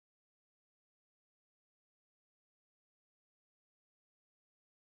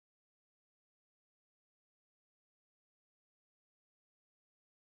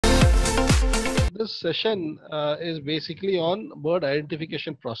this session is basically on bird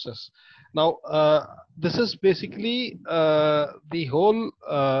identification process. Now, this is basically the whole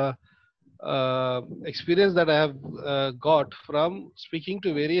experience that I have got from speaking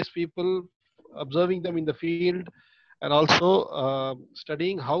to various people, observing them in the field, and also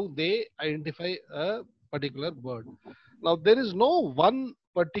studying how they identify a particular bird. Now, there is no one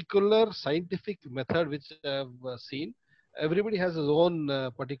particular scientific method which I have seen. Everybody has his own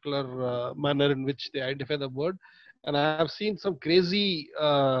particular manner in which they identify the bird, and I have seen some crazy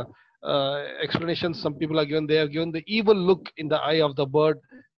explanations. Some people are given, they are given the evil look in the eye of the bird,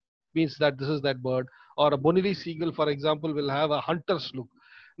 means that this is that bird. Or a bonelli seagull, for example, will have a hunter's look.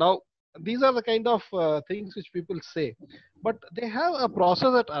 Now, these are the kind of things which people say, but they have a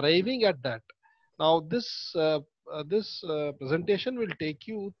process at arriving at that. Now, this presentation will take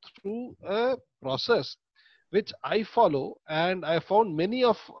you through a process which I follow, and I found many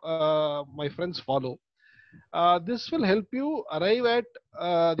of my friends follow. This will help you arrive at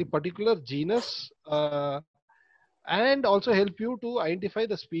the particular genus, and also help you to identify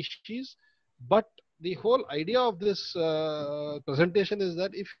the species. But the whole idea of this presentation is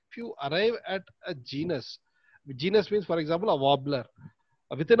that if you arrive at a genus, genus means, for example, a wobbler.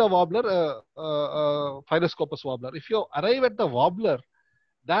 Within a wobbler, Phyloscopus wobbler. If you arrive at the wobbler,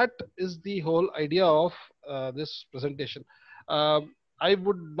 that is the whole idea of this presentation. I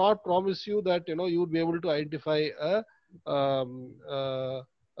would not promise you that you would be able to identify a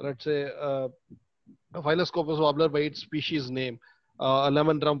let's say a Phyloscopus wobbler by its species name, a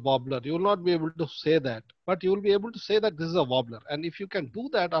lemon drum wobbler. You will not be able to say that, but you will be able to say that this is a wobbler. And if you can do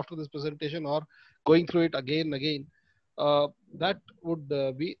that after this presentation or going through it again and again, that would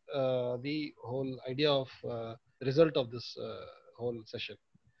be the whole idea of the result of this whole session.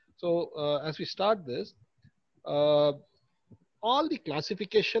 So as we start this, uh, all the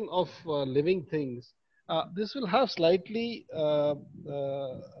classification of living things, this will have slightly a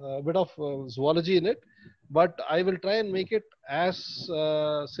bit of zoology in it, but I will try and make it as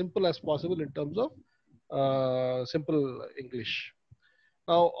simple as possible in terms of simple English.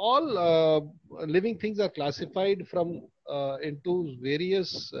 Now, all living things are classified from into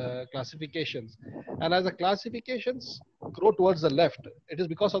various classifications, and as the classifications grow towards the left, it is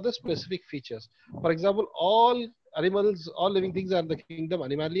because of the specific features. For example, all animals, all living things are in the kingdom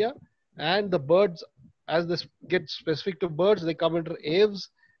Animalia, and the birds, as this gets specific to birds, they come under aves,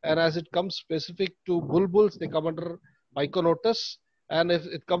 and as it comes specific to bulbuls, they come under Pyconotus, and if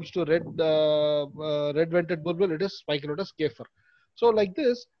it comes to red-vented bulbul, it is Pyconotus cafer. So like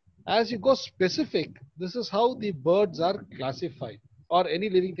this, as you go specific, this is how the birds are classified, or any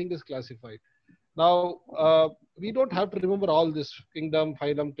living thing is classified. Now, we don't have to remember all this: kingdom,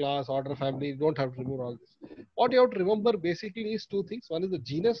 phylum, class, order, family. You don't have to remember all this. What you have to remember basically is two things. One is the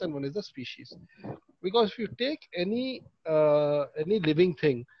genus and one is the species. Because if you take any living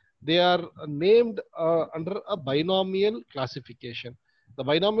thing, they are named under a binomial classification. The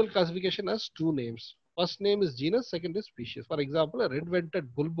binomial classification has two names. First name is genus, second is species. For example, a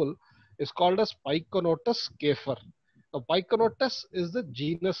red-vented bulbul is called as Pyconotus cafer. Now, Pyconotus is the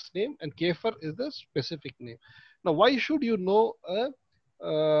genus name and cafer is the specific name. Now, why should you know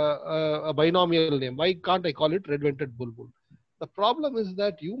a binomial name? Why can't I call it red-vented bulbul? The problem is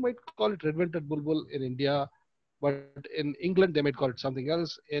that you might call it red-vented bulbul in India, but in England they might call it something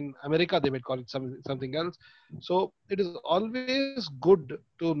else. In America they might call it something else. So it is always good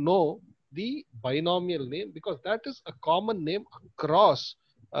to know the binomial name, because that is a common name across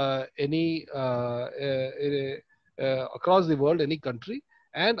any across the world, any country,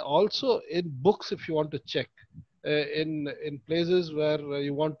 and also in books if you want to check. In places where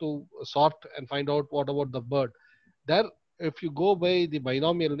you want to sort and find out what about the bird, there, if you go by the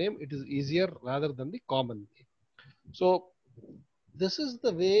binomial name, it is easier rather than the common name. So this is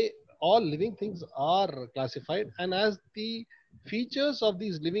the way all living things are classified, and as the features of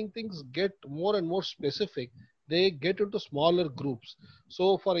these living things get more and more specific, they get into smaller groups.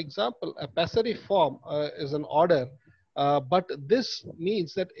 So for example, a passeriform is an order, but this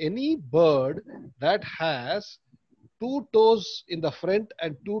means that any bird that has two toes in the front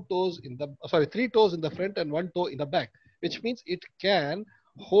and two toes in the, sorry, three toes in the front and one toe in the back, which means it can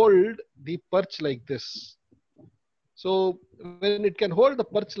hold the perch like this. So when it can hold the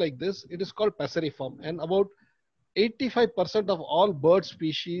perch like this, it is called passeriform. And about 85% of all bird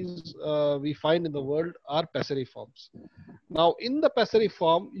species we find in the world are passeriforms. Now, in the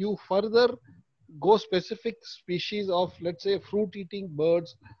passeriform, you further go specific species of, let's say, fruit-eating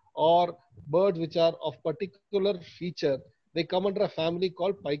birds or birds which are of particular feature. They come under a family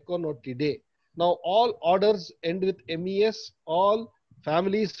called Pyconotidae. Now, all orders end with MES. All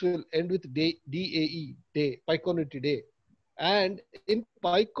families will end with day, DAE, day, Pyconetidae. And in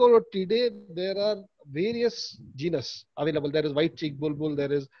Pyconetidae, there are various genus available. There is white cheek bulbul.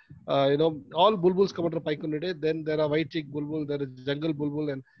 There is, all bulbuls come under Pyconidae. Then there are white cheek bulbul. There is jungle bulbul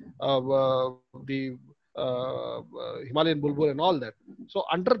and the Himalayan bulbul and all that. So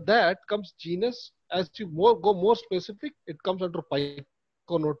under that comes genus. As you go more specific, it comes under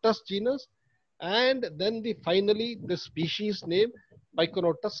Pyconotus genus, and then finally the species name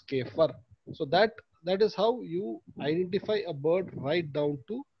Pyconotus cafer. So that is how you identify a bird right down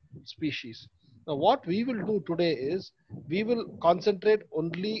to species. Now, what we will do today is we will concentrate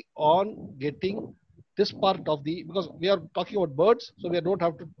only on getting this part of the, because we are talking about birds, so we don't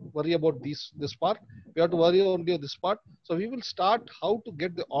have to worry about this part. We have to worry only on this part. So we will start how to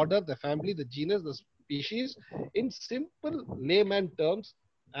get the order, the family, the genus, the species in simple layman terms,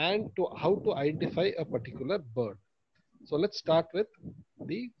 and to how to identify a particular bird. So let's start with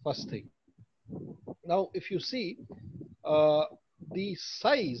the first thing. Now, if you see, uh, the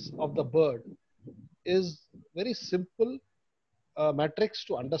size of the bird is very simple matrix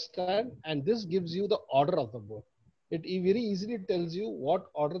to understand, and this gives you the order of the bird. It very easily tells you what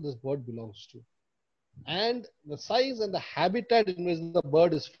order this bird belongs to. And the size and the habitat in which the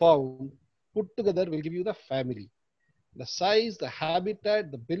bird is found put together will give you the family. The size, the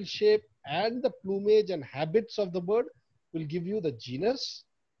habitat, the bill shape, and the plumage and habits of the bird will give you the genus.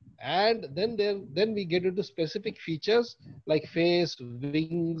 And then we get into specific features like face,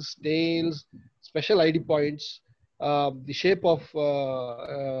 wings, tails, special ID points, the shape of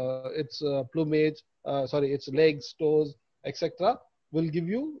its plumage, its legs, toes, etc. will give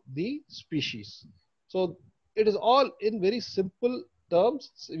you the species. So it is all in very simple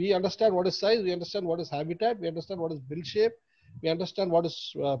terms. We understand what is size, we understand what is habitat, we understand what is bill shape, we understand what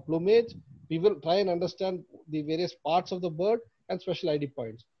is plumage. We will try and understand the various parts of the bird and special ID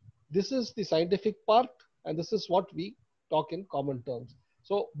points. This is the scientific part, and this is what we talk in common terms.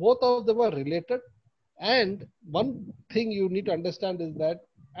 So both of them are related. And one thing you need to understand is that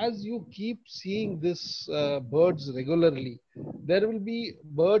as you keep seeing this birds regularly, there will be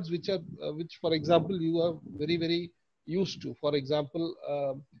birds which are, which for example, you are very used to. For example,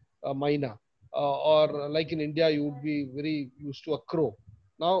 a myna, or like in India, you would be very used to a crow.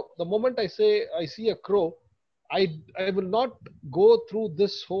 Now, the moment I say I see a crow, I will not go through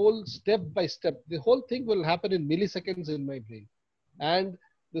this whole step by step. The whole thing will happen in milliseconds in my brain. And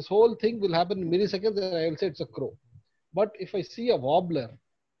this whole thing will happen in milliseconds and I will say it's a crow. But if I see a wobbler,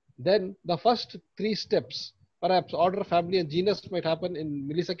 then the first three steps, perhaps order, family, and genus might happen in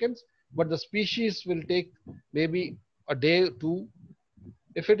milliseconds, but the species will take maybe a day, two.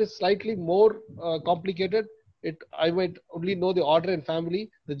 If it is slightly more complicated, I might only know the order and family.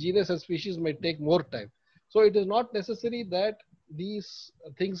 The genus and species might take more time. So it is not necessary that these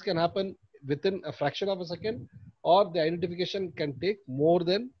things can happen within a fraction of a second, or the identification can take more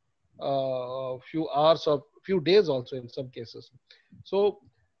than a few hours or few days also in some cases. So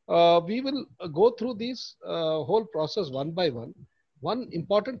we will go through these whole process one by one. One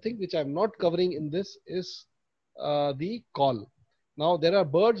important thing which I'm not covering in this is the call. Now, there are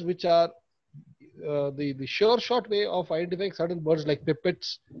birds which are the sure shot way of identifying certain birds like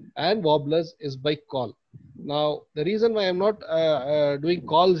pipits and warblers is by call. Now, the reason why I'm not doing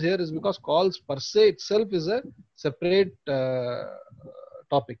calls here is because calls per se itself is a separate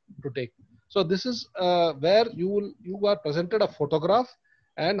topic to take. So this is where you are presented a photograph,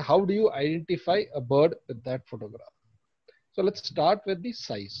 and how do you identify a bird with that photograph. So let's start with the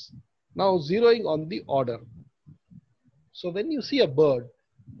size. Now, zeroing on the order. So when you see a bird,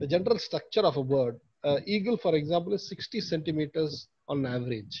 the general structure of a bird, eagle, for example, is 60 centimeters on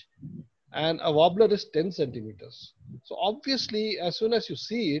average, and a wobbler is 10 centimeters. So obviously, as soon as you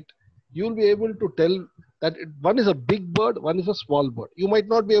see it, you'll be able to tell that one is a big bird, one is a small bird. You might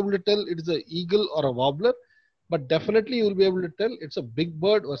not be able to tell it is an eagle or a wobbler, but definitely you'll be able to tell it's a big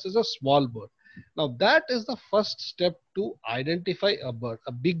bird versus a small bird. Now that is the first step to identify a bird,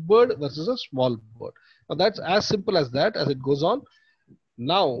 a big bird versus a small bird. Now that's as simple as that as it goes on.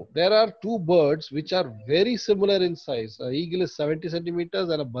 Now, there are two birds which are very similar in size. An eagle is 70 centimeters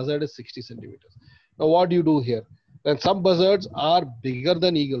and a buzzard is 60 centimeters. Now, what do you do here? Then some buzzards are bigger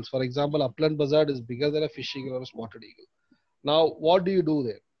than eagles. For example, upland buzzard is bigger than a fish eagle or a spotted eagle. Now, what do you do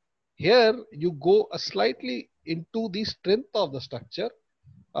there? Here, you go slightly into the strength of the structure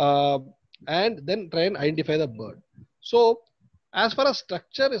uh, and then try and identify the bird. So, as far as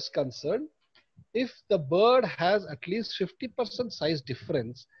structure is concerned, if the bird has at least 50% size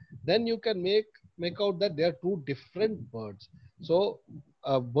difference, then you can make out that they are two different birds. So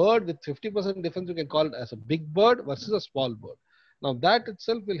a bird with 50% difference, you can call it as a big bird versus a small bird. Now that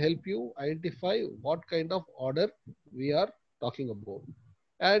itself will help you identify what kind of order we are talking about.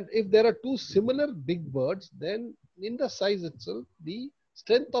 And if there are two similar big birds, then in the size itself, the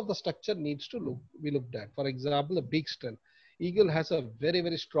strength of the structure needs to be looked at. For example, the beak strength. Eagle has a very,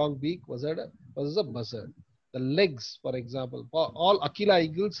 very strong beak versus a buzzard. The legs, for example, all Aquila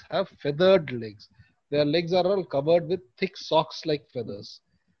eagles have feathered legs. Their legs are all covered with thick socks-like feathers.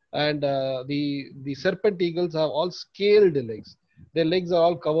 And the serpent eagles have all scaled legs. Their legs are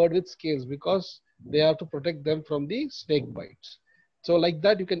all covered with scales because they have to protect them from the snake bites. So like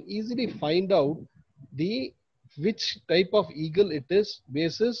that, you can easily find out the which type of eagle it is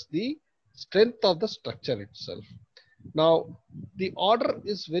basis the strength of the structure itself. Now, the order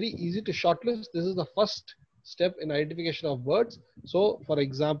is very easy to shortlist. This is the first step in identification of birds. So, for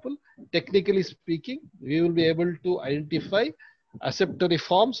example, technically speaking, we will be able to identify acceptory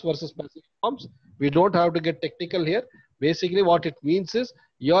forms versus passive forms. We don't have to get technical here. Basically, what it means is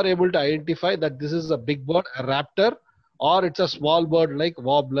you are able to identify that this is a big bird, a raptor, or it's a small bird like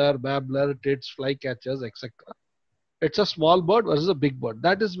warbler, babbler, tits, flycatchers, etc. It's a small bird versus a big bird.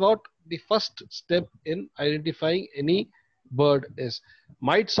 That is what the first step in identifying any bird is.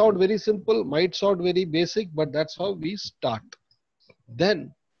 Might sound very simple, might sound very basic, but that's how we start.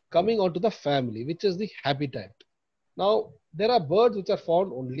 Then coming on to the family, which is the habitat. Now, there are birds which are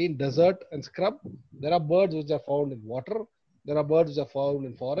found only in desert and scrub. There are birds which are found in water. There are birds which are found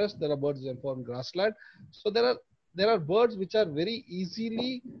in forest. There are birds which are found in grassland. So there are birds which are very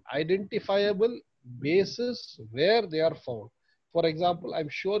easily identifiable basis where they are found. For example, I'm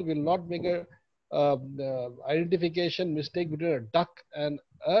sure we'll not make a identification mistake between a duck and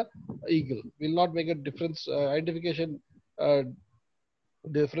a eagle. We'll not make a difference identification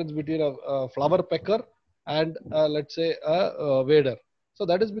difference between a flower pecker and let's say a wader. So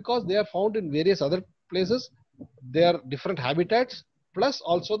that is because they are found in various other places. They are different habitats plus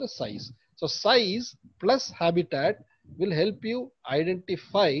also the size. So size plus habitat will help you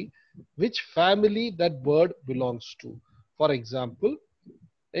identify which family that bird belongs to. For example,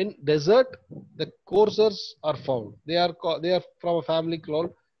 in desert, the coursers are found. They are from a family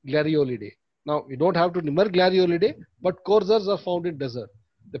called Glariolidae. Now, you don't have to number Glariolidae, but coursers are found in desert.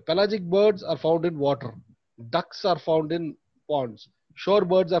 The pelagic birds are found in water. Ducks are found in ponds. Shore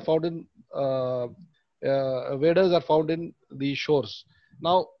birds are found in waders are found in the shores.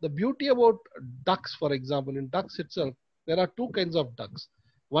 Now, the beauty about ducks, for example, in ducks itself, there are two kinds of ducks.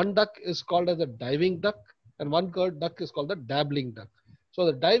 One duck is called as a diving duck, and one duck is called the dabbling duck. So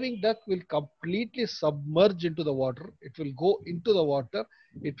the diving duck will completely submerge into the water. It will go into the water.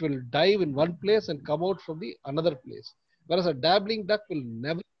 It will dive in one place and come out from the another place. Whereas a dabbling duck will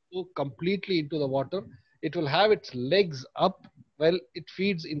never go completely into the water. It will have its legs up while it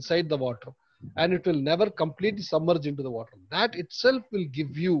feeds inside the water, and it will never completely submerge into the water. That itself will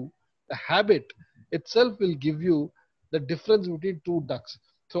give you the habit, itself will give you the difference between two ducks.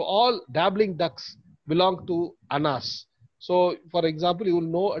 So all dabbling ducks belong to Anas. So for example, you will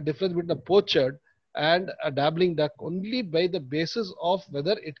know a difference between a pochard and a dabbling duck only by the basis of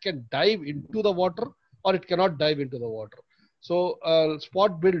whether it can dive into the water or it cannot dive into the water. So a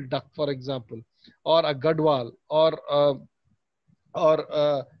spot-billed duck, for example, or a gadwal or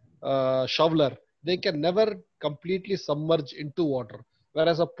shoveler, they can never completely submerge into water.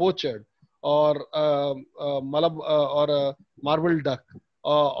 Whereas a pochard or or a marble duck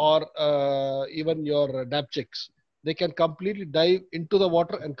or even your dabchicks, they can completely dive into the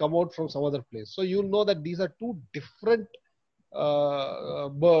water and come out from some other place. So you'll know that these are two different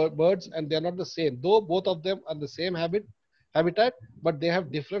birds and they're not the same. Though both of them are the same habitat, but they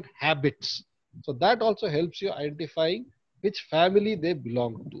have different habits. So that also helps you identifying which family they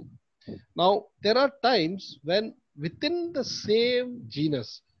belong to. Now, there are times when within the same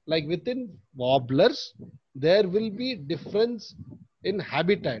genus, like within warblers, there will be difference in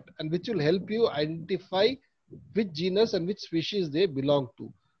habitat and which will help you identify which genus and which species they belong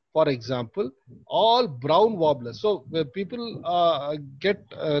to. For example, all brown warblers. So people get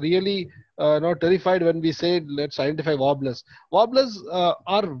really not terrified when we say let's identify warblers. Warblers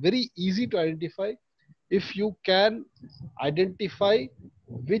are very easy to identify if you can identify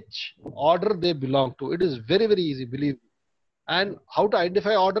which order they belong to. It is very, very easy, believe me. And how to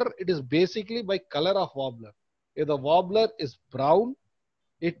identify order? It is basically by color of warbler. If the warbler is brown,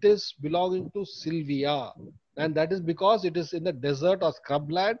 it is belonging to Sylvia. And that is because it is in the desert or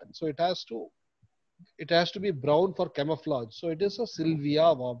scrubland. So it has to be brown for camouflage. So it is a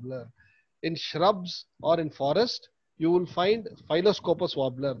Sylvia warbler. In shrubs or in forest, you will find Phyloscopus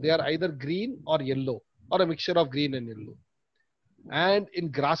warbler. They are either green or yellow or a mixture of green and yellow. And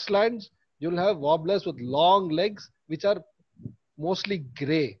in grasslands, you'll have warblers with long legs, which are mostly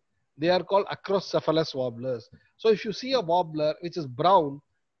gray. They are called acrocephalous warblers. So if you see a warbler which is brown,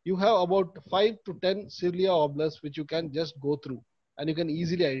 you have about 5 to 10 cilia warblers which you can just go through and you can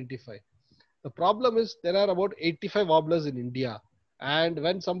easily identify. The problem is there are about 85 warblers in India. And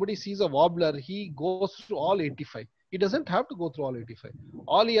when somebody sees a warbler, he goes through all 85. He doesn't have to go through all 85.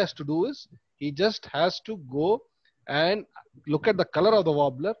 All he has to do is he just has to go and look at the color of the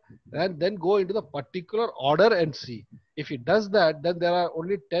warbler and then go into the particular order and see. If he does that, then there are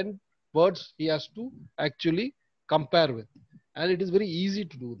only 10 birds he has to actually compare with. And it is very easy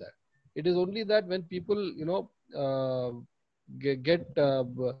to do that. It is only that when people,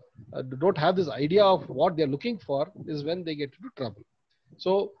 don't have this idea of what they're looking for is when they get into trouble.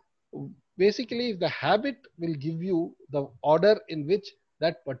 So basically, the habit will give you the order in which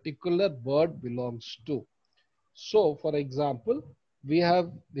that particular bird belongs to. So, for example, we have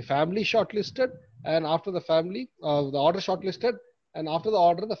the family shortlisted, and after the family, the order shortlisted, and after the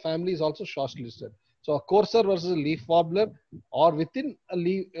order, the family is also shortlisted. So, a courser versus a leaf wobbler, or within a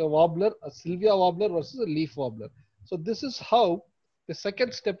warbler, a Sylvia wobbler versus a leaf wobbler. So, this is how the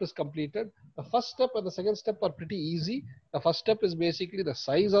second step is completed. The first step and the second step are pretty easy. The first step is basically the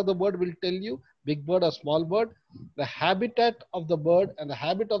size of the bird will tell you, big bird or small bird. The habitat of the bird and the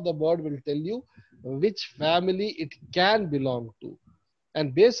habit of the bird will tell you which family it can belong to.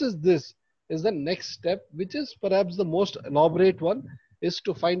 And basis this is the next step, which is perhaps the most elaborate one, is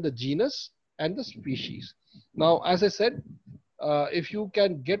to find the genus and the species. Now, as I said, if you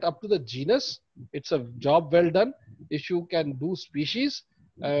can get up to the genus, it's a job well done. If you can do species,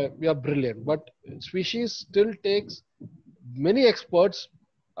 you are brilliant. But species still takes many experts,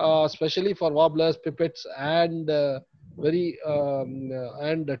 especially for warblers, pipits, and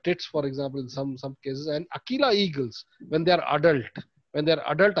tits, for example, in some cases, and Aquila eagles when they are adult. When they are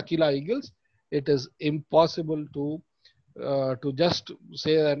adult Aquila eagles, it is impossible to just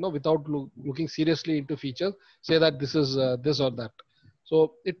say that no, without looking seriously into features, say that this is this or that.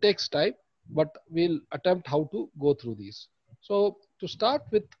 So it takes time, but we'll attempt how to go through these. So to start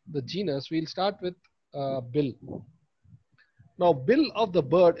with the genus, we'll start with bill. Now, bill of the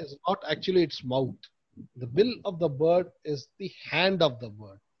bird is not actually its mouth. The bill of the bird is the hand of the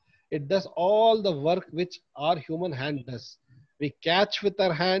bird. It does all the work which our human hand does. We catch with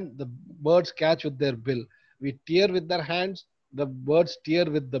our hand, the birds catch with their bill. We tear with their hands, the birds tear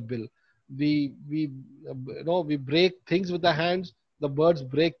with the bill. We break things with the hands, the birds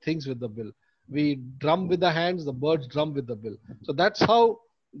break things with the bill. We drum with the hands, the birds drum with the bill. So that's how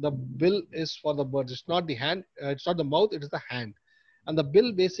the bill is for the birds. It's not the hand, it's not the mouth, it is the hand. And the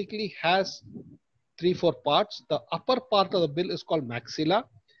bill basically has 3-4 parts. The upper part of the bill is called maxilla,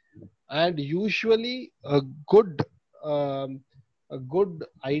 and usually um, a good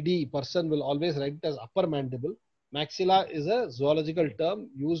ID person will always write it as upper mandible. Maxilla is a zoological term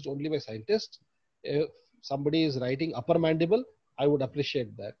used only by scientists. If somebody is writing upper mandible, I would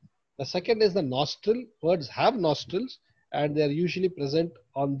appreciate that. The second is the nostril. Birds have nostrils and they are usually present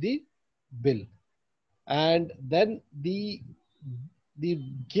on the bill. And then the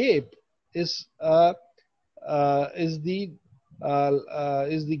gape is is the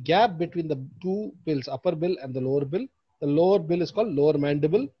is the gap between the two bills, upper bill and the lower bill. The lower bill is called lower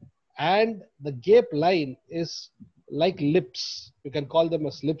mandible, and the gape line is like lips. You can call them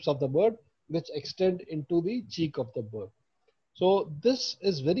as lips of the bird, which extend into the cheek of the bird. So this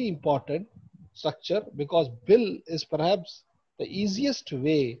is very important structure because bill is perhaps the easiest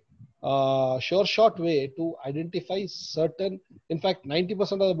way, short way to identify certain. In fact, 90%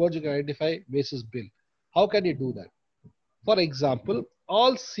 of the birds you can identify basis bill. How can you do that? For example,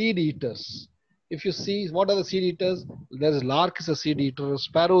 all seed eaters. If you see what are the seed eaters, there's lark is a seed eater,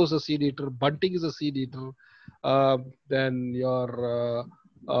 sparrow is a seed eater, bunting is a seed eater, then your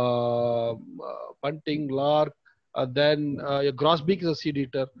bunting, lark, then your grosbeak is a seed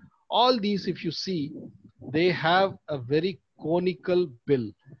eater. All these, if you see, they have a very conical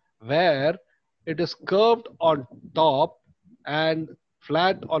bill where it is curved on top and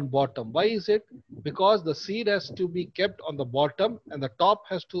flat on bottom. Why is it? Because the seed has to be kept on the bottom and the top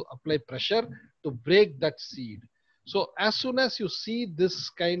has to apply pressure to break that seed. So as soon as you see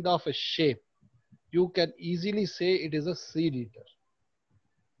this kind of a shape, you can easily say it is a seed eater.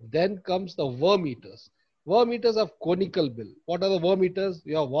 Then comes the worm eaters. Worm eaters have conical bill. What are the worm eaters?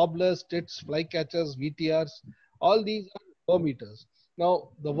 You have warblers, tits, flycatchers, VTRs. All these are worm eaters. Now,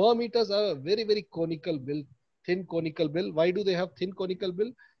 the worm eaters have a very, very conical bill, thin conical bill. Why do they have thin conical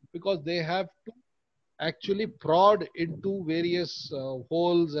bill? Because they have to actually prod into various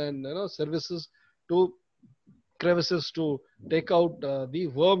holes and services to crevices to take out the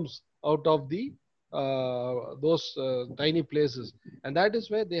worms out of the those tiny places, and that is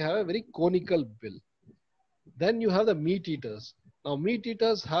why they have a very conical bill. Then you have the meat eaters. Now, meat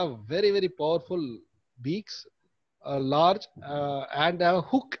eaters have very, very powerful beaks, large, and have a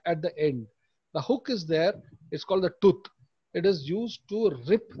hook at the end. The hook is there. It's called the tooth. It is used to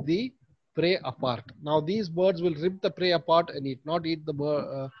rip the prey apart. Now, these birds will rip the prey apart and eat, not eat the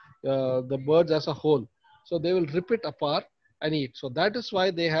birds as a whole. So they will rip it apart and eat. So that is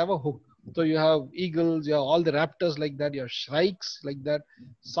why they have a hook. So you have eagles, you have all the raptors like that, you have shrikes like that.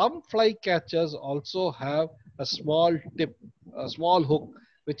 Some flycatchers also have a small tip, a small hook,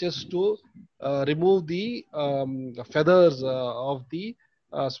 which is to remove the feathers of the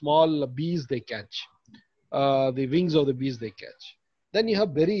small bees they catch, the wings of the bees they catch. Then you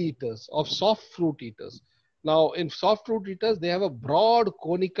have berry eaters of soft fruit eaters. Now, in soft fruit eaters, they have a broad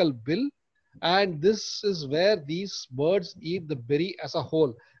conical bill, and this is where these birds eat the berry as a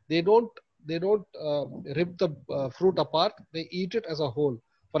whole. They don't rip the fruit apart. They eat it as a whole.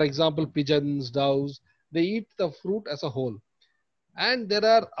 For example, pigeons, doves, they eat the fruit as a whole. And there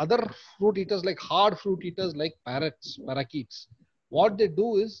are other fruit eaters like hard fruit eaters like parrots, parakeets. What they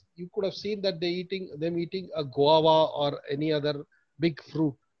do is you could have seen that they eating them eating a guava or any other big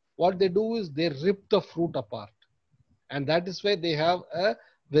fruit. What they do is they rip the fruit apart, and that is why they have a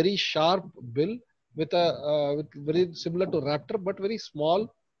very sharp bill with a with very similar to raptor but very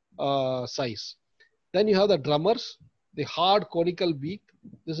small size. Then you have the drummers, the hard conical beak.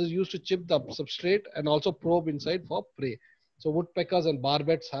 This is used to chip the substrate and also probe inside for prey. So woodpeckers and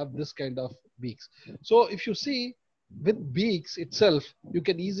barbets have this kind of beaks. So if you see with beaks itself, you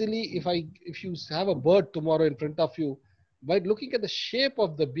can easily, if you have a bird tomorrow in front of you, by looking at the shape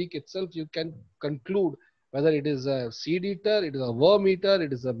of the beak itself, you can conclude whether it is a seed eater, it is a worm eater,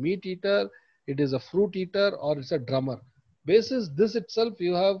 it is a meat eater, it is a fruit eater, or it's a drummer. Basis this itself,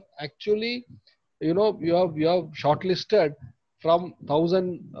 you have actually, you have shortlisted from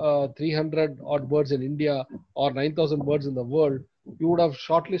 1,300 odd birds in India or 9,000 birds in the world. You would have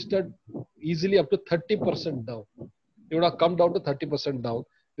shortlisted easily up to 30% down. You would have come down to 30% down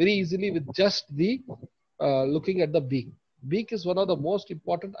very easily with just the looking at the beak. Beak is one of the most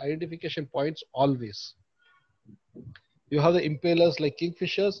important identification points always. You have the impalers like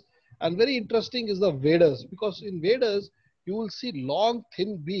kingfishers, and very interesting is the waders, because in waders you will see long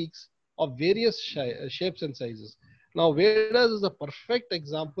thin beaks of various shapes and sizes. Now waders is a perfect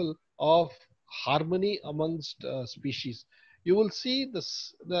example of harmony amongst species. You will see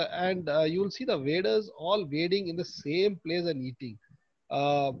this the and you will see the waders all wading in the same place and eating,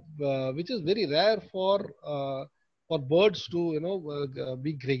 which is very rare for birds to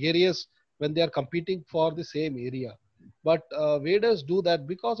be gregarious when they are competing for the same area. But waders do that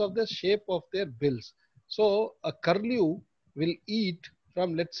because of the shape of their bills. So a curlew will eat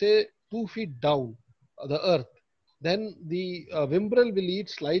from, let's say, 2 feet down the earth. Then the whimbrel will eat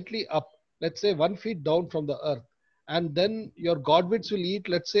slightly up, let's say 1 feet down from the earth. And then your godwits will eat,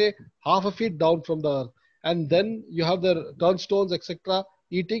 let's say, half a feet down from the earth. And then you have the turnstones, etc.,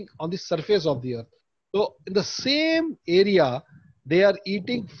 eating on the surface of the earth. So in the same area, they are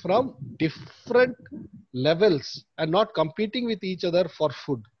eating from different levels and not competing with each other for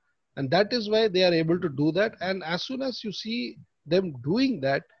food. And that is why they are able to do that. And as soon as you see them doing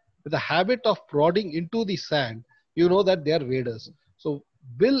that with a habit of prodding into the sand, you know that they are waders. So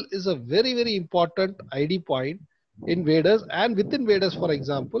bill is a very, very important ID point in waders. And within waders, for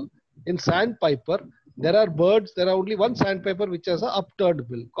example, in sandpiper, there are only one sandpiper which has an upturned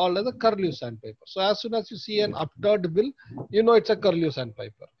bill called as a curlew sandpiper. So as soon as you see an upturned bill, you know it's a curlew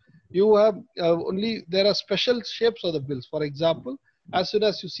sandpiper. You have there are special shapes of the bills. For example, as soon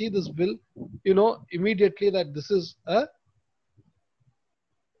as you see this bill, you know immediately that this is a,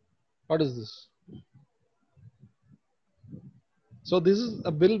 what is this? So this is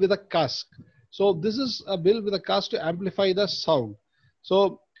a bill with a casque. So this is a bill with a casque to amplify the sound.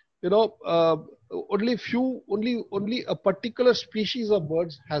 So you know only a particular species of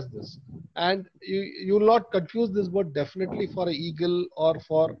birds has this, and you will not confuse this bird definitely for an eagle or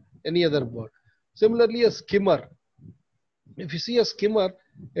for any other bird. Similarly, a skimmer. If you see a skimmer,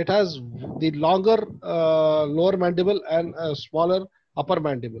 it has the longer lower mandible and a smaller upper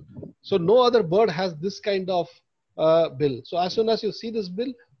mandible. So no other bird has this kind of bill. So as soon as you see this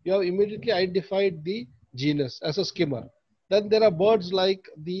bill, you have immediately identified the genus as a skimmer. Then there are birds like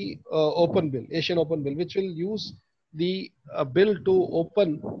the open bill, Asian open bill, which will use the bill to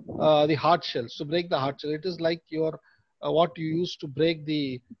open the hard shells, to break the hard shell. It is like your what you use to break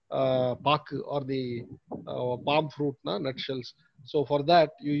the bark or the palm fruit, nutshells. So for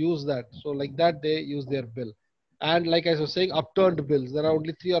that you use that. So like that they use their bill. And like I was saying, upturned bills. There are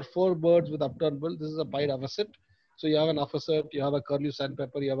only 3 or 4 birds with upturned bill. This is a pied avocet. So you have an avocet, you have a curlew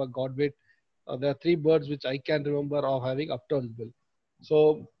sandpiper, you have a godwit. There are 3 birds which I can remember of having upturned bill.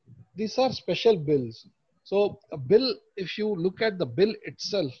 So these are special bills. So a bill, if you look at the bill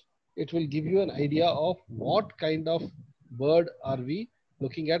itself, it will give you an idea of what kind of bird are we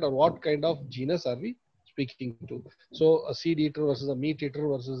looking at, or what kind of genus are we speaking to. So a seed eater versus a meat eater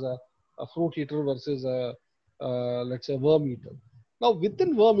versus a fruit eater versus a let's say worm eater. Now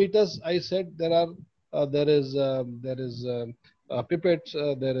within worm eaters, I said there is pipets,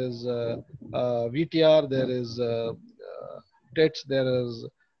 there is VTR, there is tets, there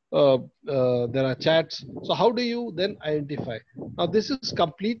are chats. So how do you then identify? Now this is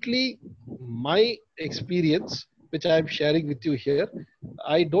completely my experience, which I am sharing with you here.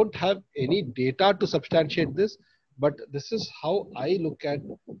 I don't have any data to substantiate this, but this is how I look at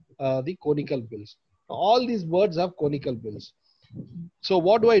the conical bills. All these birds have conical bills. So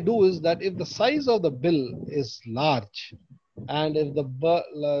what do I do is that if the size of the bill is large, and if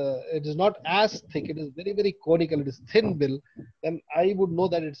it is not as thick, it is very, very conical, it is thin bill, then I would know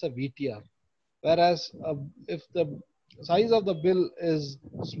that it's a VTR. Whereas if the size of the bill is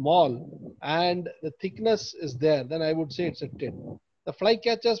small and the thickness is there, then I would say it's a tit. The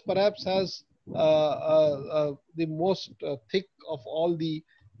flycatchers perhaps has the most thick of all the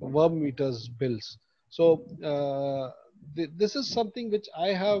worm eaters bills. So this is something which I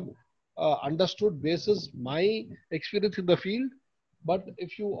have understood basis my experience in the field. But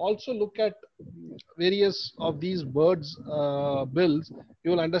if you also look at various of these birds bills,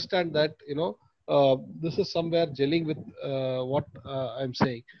 you will understand that this is somewhere gelling with what I'm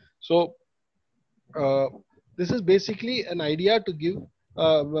saying. So uh, this is basically an idea to give.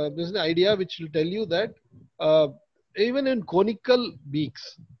 This is an idea which will tell you that uh, even in conical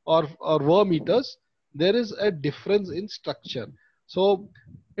beaks or worm eaters, there is a difference in structure. So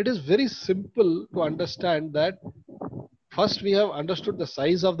it is very simple to understand that first we have understood the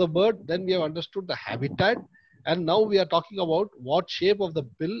size of the bird, then we have understood the habitat, and now we are talking about what shape of the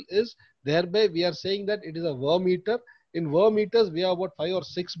bill is. Thereby we are saying that it is a worm eater. In worm eaters we have about 5 or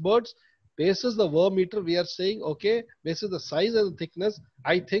 6 birds. Basis the worm eater, we are saying, okay, basis the size and the thickness,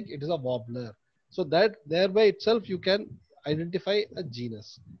 I think it is a warbler. So that thereby itself you can identify a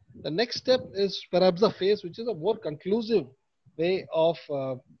genus. The next step is perhaps the face, which is a more conclusive way of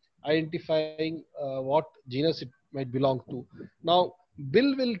identifying what genus it might belong to. Now,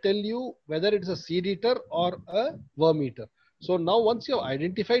 Bill will tell you whether it is a seed eater or a worm eater. So now once you have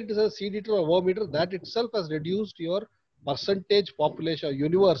identified it as a seed eater or worm eater, that itself has reduced your percentage population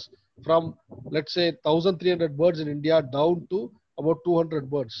universe from, let's say, 1,300 birds in India down to about 200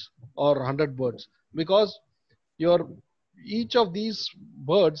 birds or 100 birds, because your each of these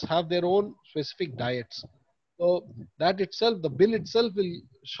birds have their own specific diets. So that itself, the bill itself will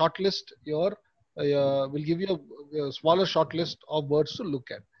shortlist your will give you a smaller shortlist of birds to look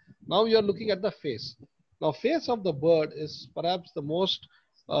at. Now you are looking at the face. Now face of the bird is perhaps the most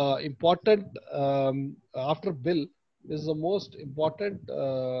important after bill, is the most important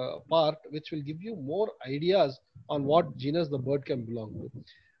part, which will give you more ideas on what genus the bird can belong to.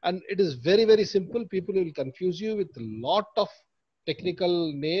 And it is very, very simple. People will confuse you with a lot of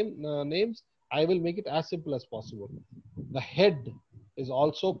technical names. I will make it as simple as possible. The head is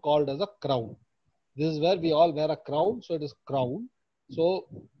also called as a crown. This is where we all wear a crown, so it is crown. So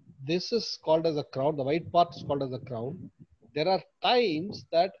this is called as a crown. The white part is called as a crown. There are times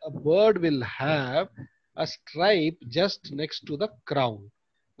that a bird will have a stripe just next to the crown.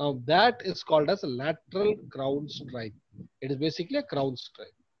 Now that is called as a lateral crown stripe. It is basically a crown stripe.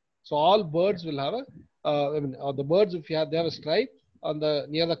 So all birds will have a, the birds, if they have a stripe on the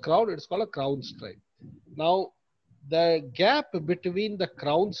near the crown, it's called a crown stripe. Now the gap between the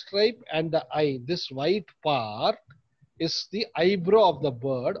crown stripe and the eye, this white part, is the eyebrow of the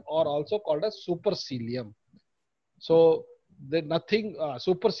bird, or also called as supercilium. So there nothing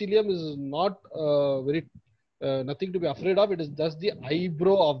supercilium is not very nothing to be afraid of. It is just the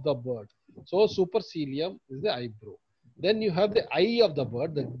eyebrow of the bird. So supercilium is the eyebrow. Then you have the eye of the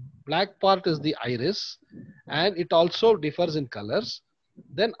bird. The black part is the iris, and it also differs in colors.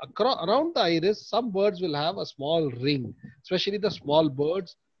 Then around the iris, some birds will have a small ring. Especially the small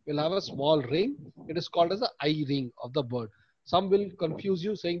birds will have a small ring. It is called as the eye ring of the bird. Some will confuse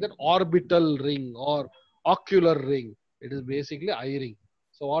you saying that orbital ring or ocular ring. It is basically eye ring.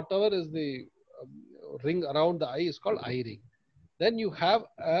 So whatever is the ring around the eye is called eye ring. Then you have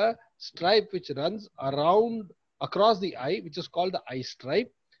a stripe which runs around across the eye, which is called the eye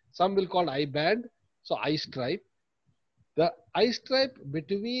stripe. Some will call eye band. So eye stripe. The eye stripe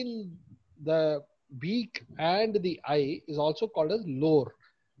between the beak and the eye is also called as lore.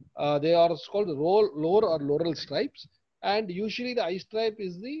 They are called lore or laurel stripes, and usually the eye stripe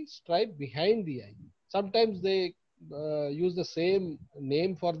is the stripe behind the eye. Sometimes they use the same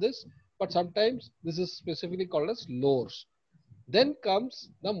name for this, but sometimes this is specifically called as lores. Then comes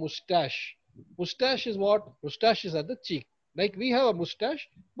the mustache. Mustache is what? Mustache is at the cheek. Like we have a mustache,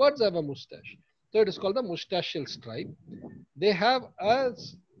 birds have a mustache. So it is called the moustachial stripe. They have a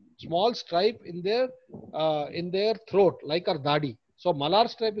small stripe in their throat, like a dadi. So malar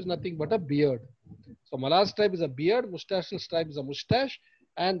stripe is nothing but a beard. So malar stripe is a beard, moustachial stripe is a mustache,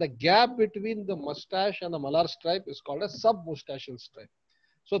 and the gap between the mustache and the malar stripe is called a sub-moustachial stripe.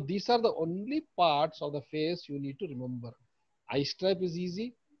 So these are the only parts of the face you need to remember. Eye stripe is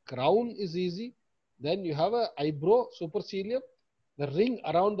easy, crown is easy. Then you have a eyebrow, supercilium. The ring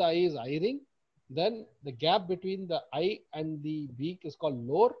around the eye is eye ring. Then the gap between the eye and the beak is called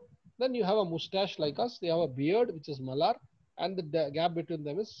lore. Then you have a mustache like us. They have a beard, which is malar, and the gap between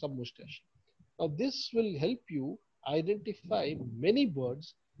them is sub mustache. Now this will help you identify many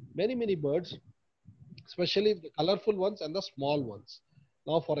birds, especially the colorful ones and the small ones.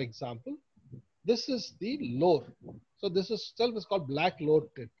 Now, for example, this is the lore. So this itself is called black lore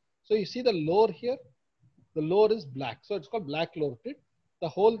tit. So you see the lore here, the lore is black. So it's called black lore tit. The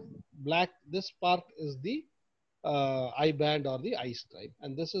whole black, this part is the eye band or the eye stripe.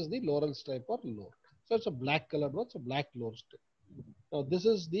 And this is the laurel stripe or lore. So it's a black colored one, so black lore tit. Now this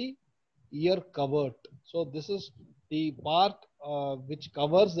is the ear covert. So this is the part which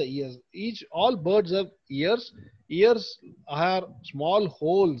covers the ears. All birds have ears. Ears are small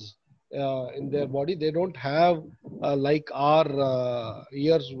holes in their body. They don't have like our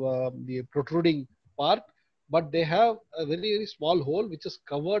ears, the protruding part, but they have a very small hole which is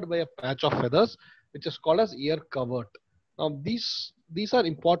covered by a patch of feathers, which is called as ear covert. Now these are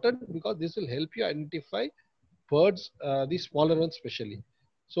important because this will help you identify birds, the smaller ones especially.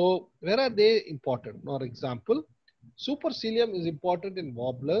 So where are they important? For example, supercilium is important in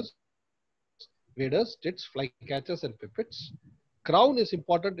warblers, waders, tits, flycatchers, and pipits. Crown is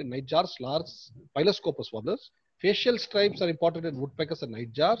important in nightjars, larks, Phylloscopus warblers. Facial stripes are important in woodpeckers and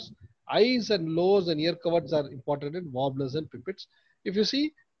nightjars. Eyes and lores and ear coverts are important in warblers and pipits. If you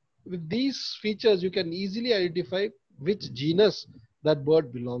see, with these features, you can easily identify which genus that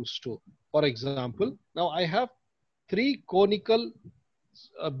bird belongs to. For example, now I have three conical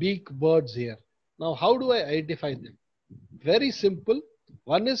beak birds here. Now, how do I identify them? Very simple.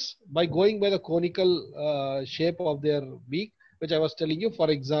 One is by going by the conical shape of their beak, which I was telling you. For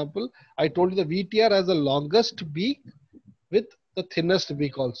example, I told you the VTR has the longest beak with the thinnest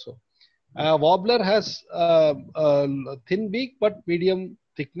beak also. Wobbler has a thin beak but medium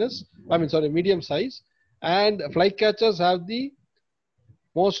thickness. Medium size. And flycatchers have the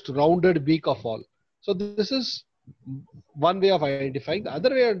most rounded beak of all. So this is one way of identifying. The other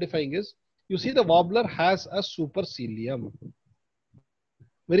way of identifying is, you see the warbler has a supercilium.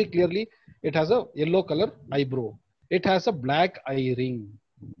 Very clearly, it has a yellow color eyebrow. It has a black eye ring.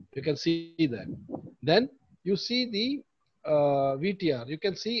 You can see that. Then you see the VTR. You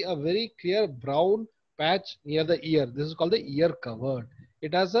can see a very clear brown patch near the ear. This is called the ear covered.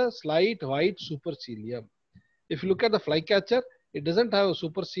 It has a slight white supercilium. If you look at the flycatcher, it doesn't have a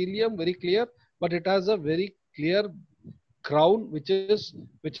supercilium very clear, but it has a very clear crown which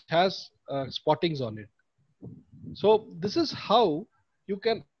has spottings on it. So this is how you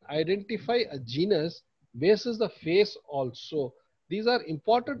can identify a genus basis the face also. These are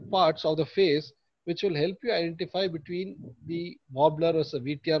important parts of the face which will help you identify between the wobbler as a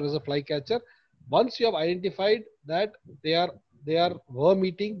VTR as a flycatcher. Once you have identified that they are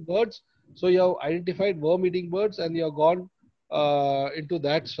worm-eating birds, so you have identified worm-eating birds and you have gone into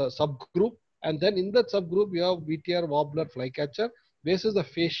that subgroup. And then in that subgroup, you have VTR, wobbler, flycatcher. Basis the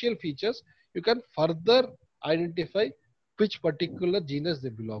facial features, you can further identify which particular genus they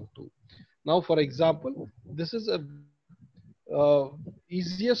belong to. Now, for example, this is a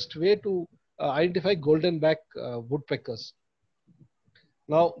easiest way to identify golden back woodpeckers.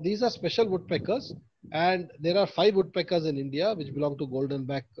 Now, these are special woodpeckers, and there are 5 woodpeckers in India which belong to golden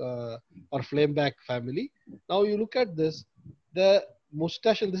back or flameback family. Now, you look at this, the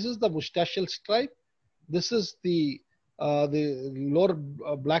moustachial. This is the moustachial stripe. This is the lower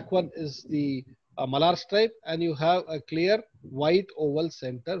black one is the malar stripe, and you have a clear white oval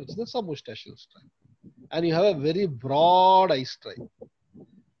center, which is the sub-moustachial stripe, and you have a very broad eye stripe.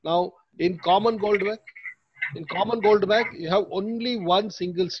 Now, in common goldback, you have only one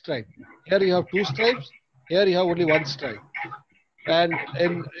single stripe. Here you have 2 stripes. Here you have only 1 stripe. And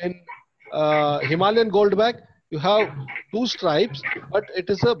in Himalayan goldback, you have two stripes, but it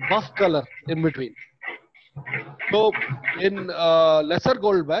is a buff color in between. So in lesser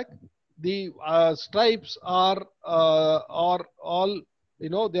goldback, the stripes are all,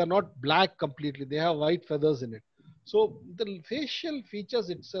 they are not black completely. They have white feathers in it. So the facial features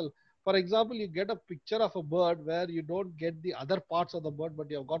itself. For example, you get a picture of a bird where you don't get the other parts of the bird, but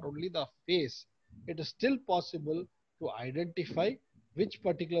you have got only the face. It is still possible to identify which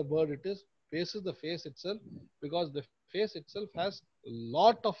particular bird it is. Face is the face itself, because the face itself has a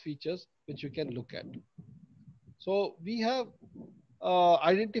lot of features which you can look at. So we have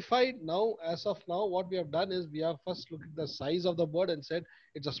identified now, as of now, what we have done is we have first looked at the size of the bird and said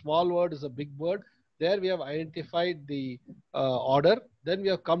it's a small bird, it's a big bird. There we have identified the order. Then we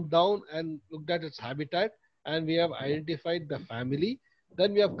have come down and looked at its habitat, and we have identified the family.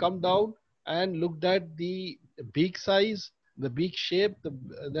 Then we have come down and looked at the beak size, the beak shape,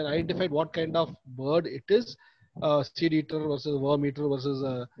 then identified what kind of bird it is, seed eater versus worm eater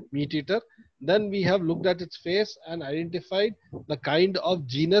versus meat eater. Then we have looked at its face and identified the kind of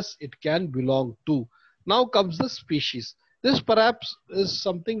genus it can belong to. Now comes the species. This perhaps is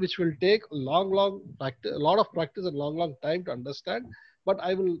something which will take long practice, a lot of practice and long time to understand. But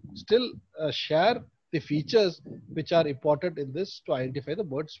I will still share the features which are important in this to identify the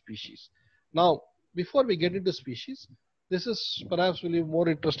bird species. Now, before we get into species, this is perhaps will be more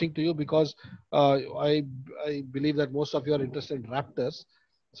interesting to you because I believe that most of you are interested in raptors.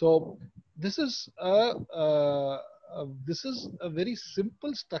 So this is a very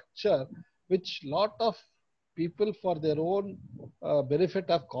simple structure which lot of people for their own benefit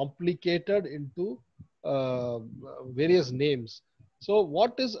have complicated into various names. So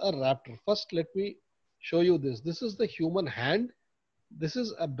what is a raptor? First, let me show you this. This is the human hand. This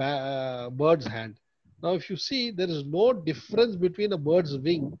is a bird's hand. Now, if you see, there is no difference between a bird's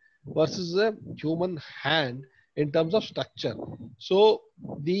wing versus a human hand in terms of structure. So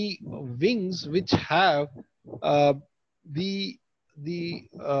the wings which have uh, the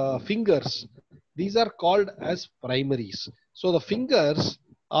fingers, these are called as primaries. So the fingers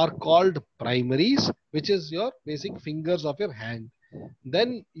are called primaries, which is your basic fingers of your hand.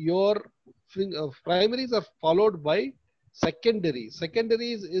 Then your primaries are followed by secondaries.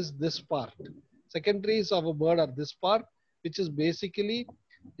 Secondaries is this part. Secondaries of a bird are this part, which is basically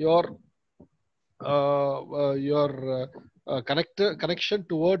your connection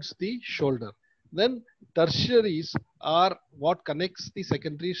towards the shoulder. Then tertiaries are what connects the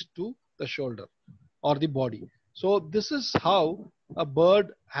secondaries to the shoulder or the body. So this is how a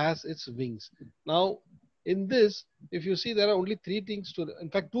bird has its wings. Now, in this, if you see, there are only three things to, in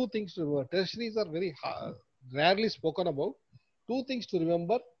fact, two things to remember. Tertiaries are very rarely spoken about. Two things to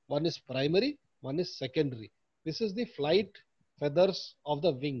remember. One is primary, one is secondary. This is the flight feathers of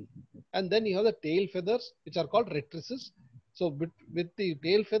the wing. And then you have the tail feathers, which are called rectrices. So with the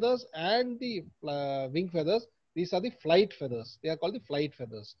tail feathers and the wing feathers, these are the flight feathers. They are called the flight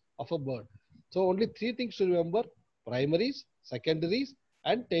feathers of a bird. So only three things to remember: primaries, secondaries,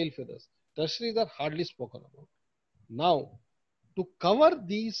 and tail feathers. Tertiaries are hardly spoken about. Now, to cover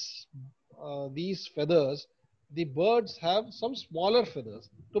these feathers, the birds have some smaller feathers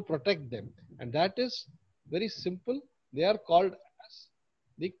to protect them, and that is very simple. They are called as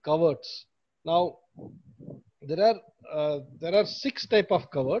the coverts. Now, there are six type of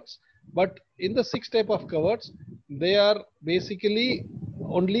coverts, but in the six type of coverts, they are basically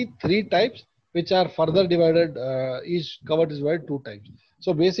only three types, which are further divided. Each covert is divided two times.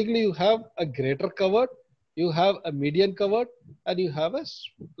 So basically, you have a greater covert, you have a median covert, and you have a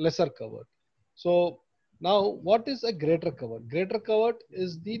lesser covert. So now, what is a greater covert? Greater covert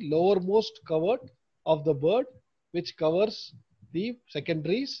is the lowermost covert of the bird, which covers the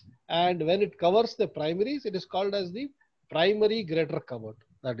secondaries, and when it covers the primaries, it is called as the primary greater covert.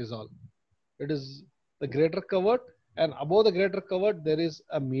 That is all. It is the greater covert, and above the greater covert there is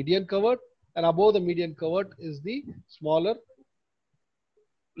a median covert, and above the median covert is the smaller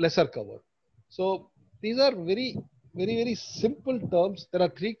lesser covert. So these are very simple terms. There are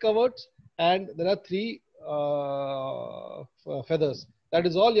three coverts and there are three feathers. That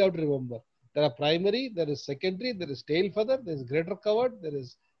is all you have to remember. There are primary, there is secondary, there is tail feather, there is greater covert, there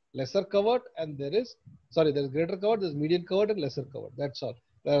is lesser covert, and there is greater covert, there is median covert, and lesser covert. That's all.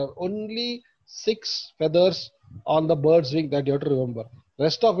 There are only six feathers on the bird's wing that you have to remember.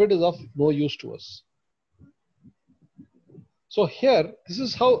 Rest of it is of no use to us. So here, this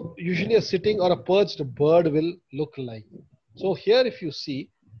is how usually a sitting or a perched bird will look like. So here, if you see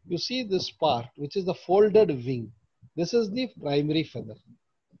this part, which is the folded wing. This is the primary feather.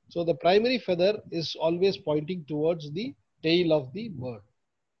 So the primary feather is always pointing towards the tail of the bird.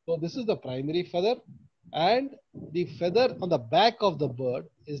 So this is the primary feather. and the feather on the back of the bird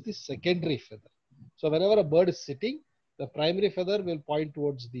is the secondary feather. So whenever a bird is sitting, the primary feather will point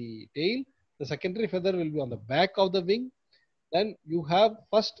towards the tail, the secondary feather will be on the back of the wing. Then you have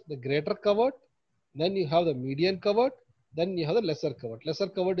first the greater covert, then you have the median covert, then you have the lesser covert. Lesser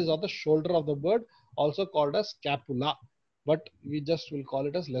covert is on the shoulder of the bird, also called as scapula, but we just will call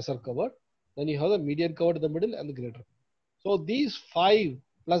it as lesser covert. Then you have the median covert in the middle and the greater. So these five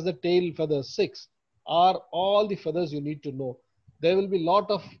plus the tail feathers, six, are all the feathers you need to know. There will be a lot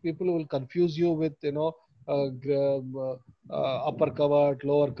of people who will confuse you with, upper covert,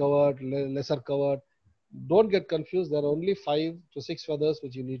 lower covert, lesser covert. Don't get confused. There are only 5 to 6 feathers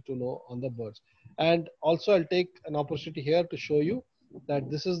which you need to know on the birds. And also I'll take an opportunity here to show you that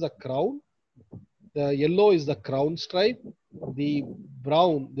this is the crown. The yellow is the crown stripe. The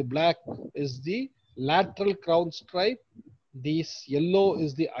brown, the black is the lateral crown stripe. This yellow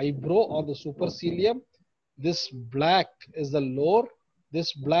is the eyebrow or the supercilium. This black is the lower.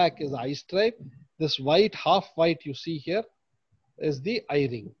 This black is the eye stripe. This white, half white you see here is the eye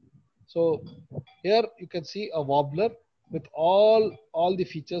ring. So here you can see a warbler with all the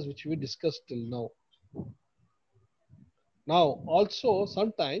features which we discussed till now. Now also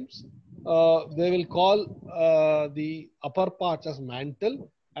sometimes they will call the upper parts as mantle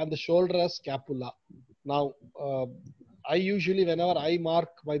and the shoulder as scapula. Now I usually, whenever I mark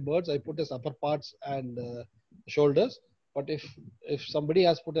my birds, I put as upper parts and shoulders. But if somebody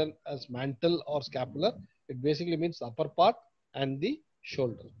has put an as mantle or scapula, it basically means the upper part and the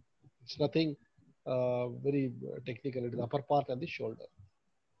shoulder. It's nothing very technical. It is the upper part and the shoulder.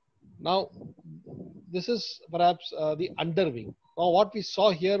 Now, this is perhaps the underwing. Now, what we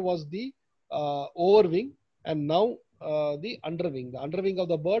saw here was the overwing, and now the underwing. The underwing of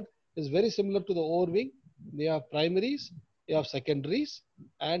the bird is very similar to the overwing. You have primaries, you have secondaries,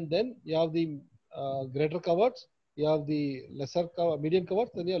 and then you have the greater coverts, you have the lesser cover, medium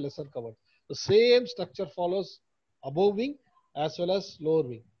coverts, then you have lesser coverts. The same structure follows above wing as well as lower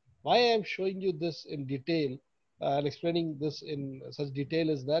wing. Why I am showing you this in detail and explaining this in such detail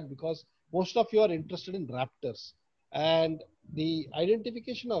is that because most of you are interested in raptors, and the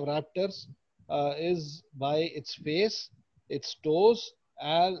identification of raptors is by its face, its toes,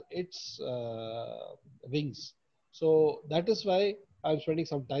 and its wings. So that is why I'm spending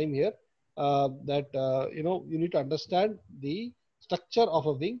some time here. That you need to understand the structure of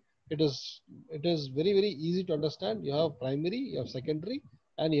a wing. It is very easy to understand. You have primary, you have secondary,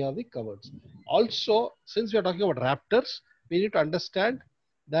 and you have the coverts. Also, since we are talking about raptors, we need to understand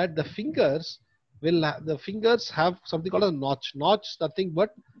that the fingers have something called a notch. Notch is nothing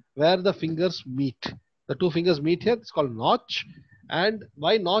but where the fingers meet. The two fingers meet here. It's called notch. And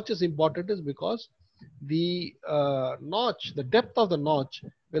why notch is important is because the notch, the depth of the notch,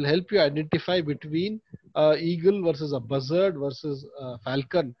 will help you identify between eagle versus a buzzard versus a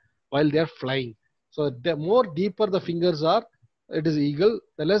falcon while they are flying. So the more deeper the fingers are, it is eagle.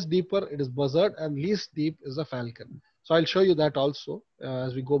 The less deeper it is buzzard, and least deep is a falcon. So I'll show you that also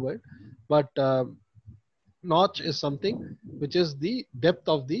as we go by. But notch is something which is the depth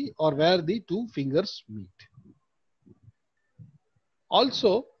of the or where the two fingers meet.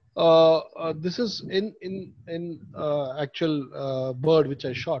 Also, this is in actual bird which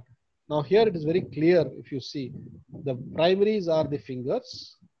I shot. Now here it is very clear. If you see, the primaries are the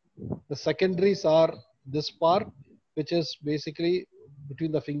fingers, the secondaries are this part, which is basically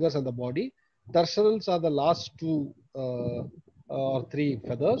between the fingers and the body. Tertials are the last two or three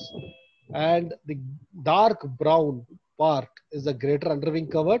feathers, and the dark brown part is the greater underwing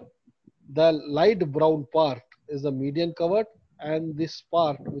covert. The light brown part is the median covert, and this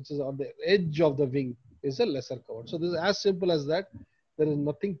part, which is on the edge of the wing, is a lesser covert. So this is as simple as that. There is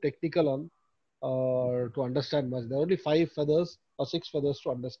nothing technical on to understand much. There are only 5 feathers or 6 feathers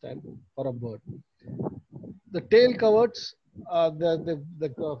to understand for a bird. The tail coverts,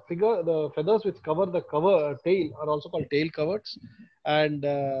 the feathers which cover the tail are also called tail coverts, and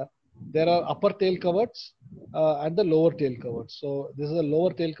there are upper tail coverts and the lower tail coverts. So this is the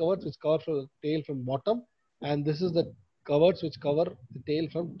lower tail coverts which cover the tail from bottom, and this is the coverts which cover the tail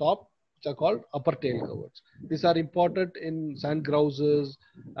from top, which are called upper tail coverts. These are important in sand grouses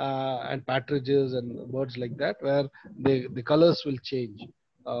and partridges and birds like that, where the colors will change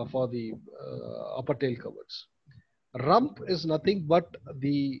for the upper tail coverts. Rump is nothing but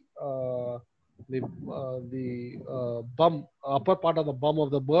the bum, upper part of the bum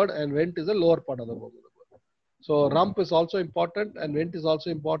of the bird, and vent is the lower part of the bum of the bird. So rump is also important, and vent is also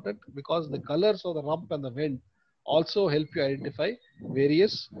important because the colors of the rump and the vent also help you identify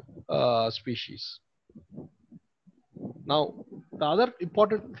various species. Now, the other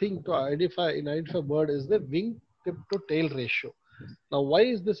important thing to identify bird is the wing tip to tail ratio. Now, why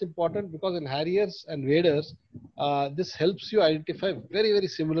is this important? Because in harriers and waders, this helps you identify very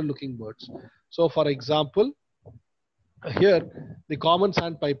similar looking birds. So, for example, here the common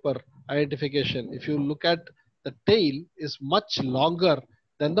sandpiper identification, if you look at the tail is much longer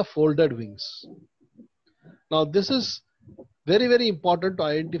than the folded wings. Now this is very important to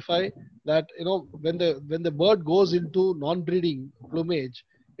identify that, you know, when the bird goes into non-breeding plumage,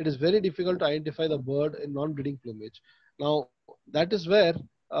 it is very difficult to identify the bird in non-breeding plumage. Now that is where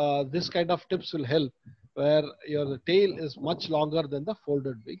this kind of tips will help, where your tail is much longer than the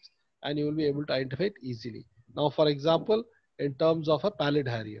folded wings, and you will be able to identify it easily. Now, for example, in terms of a pallid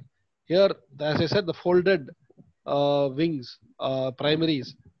harrier, here, as I said, the folded wings,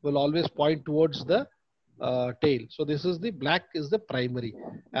 primaries, will always point towards the tail. So this is the black is the primary,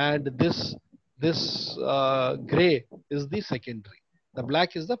 and this gray is the secondary. The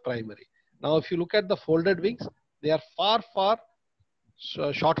black is the primary. Now, if you look at the folded wings, they are far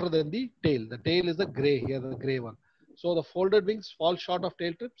shorter than the tail. The tail is the gray here, the gray one. So the folded wings fall short of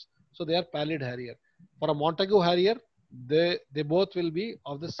tail tips, so they are pallid harrier. For a Montagu harrier, they both will be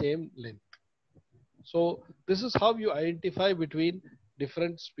of the same length. So this is how you identify between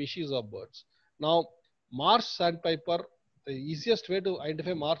different species of birds. Now, marsh sandpiper, the easiest way to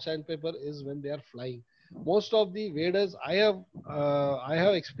identify marsh sandpiper is when they are flying. Most of the waders I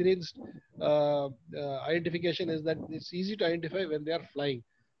have experienced identification is that it's easy to identify when they are flying.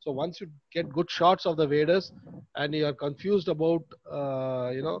 So once you get good shots of the waders and you are confused about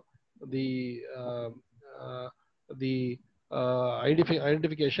the uh, the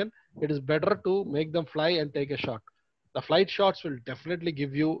identification, it is better to make them fly and take a shot. The flight shots will definitely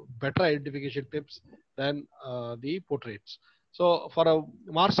give you better identification tips than the portraits. So for a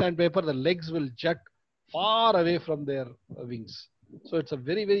marsh sandpiper, the legs will jut far away from their wings. So it's a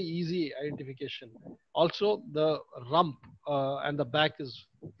very easy identification. Also, the rump and the back is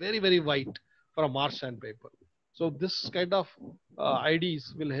very white for a marsh sandpiper. So this kind of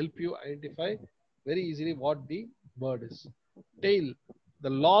IDs will help you identify very easily what the bird is. Tail, the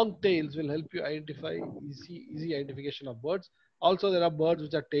long tails will help you identify easy identification of birds. Also, there are birds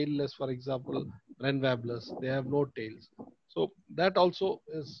which are tailless, for example, wren warblers. They have no tails. So that also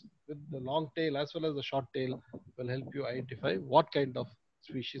is with the long tail as well as the short tail will help you identify what kind of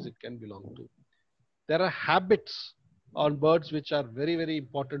species it can belong to. There are habits on birds which are very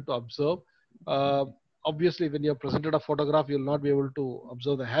important to observe. Uh, Obviously, when you're presented a photograph, you'll not be able to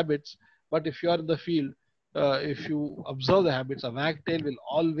observe the habits. But if you are in the field, if you observe the habits, a wagtail will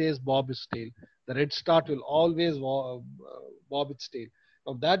always bob its tail. The redstart will always bob its tail.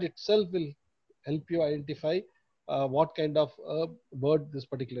 Now that itself will help you identify what kind of bird this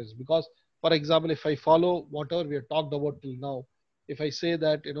particular is. Because, for example, if I follow whatever we have talked about till now, if I say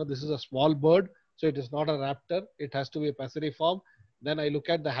that, you know, this is a small bird, so it is not a raptor, it has to be a passeriform. Then I look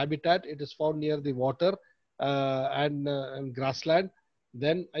at the habitat, it is found near the water and grassland.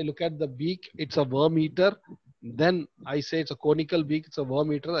 Then I look at the beak, it's a worm eater. Then I say it's a conical beak, it's a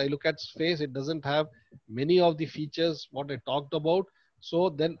worm eater. I look at its face, it doesn't have many of the features what I talked about.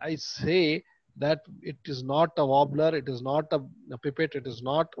 So then I say that it is not a wobbler, it is not a pipit, it is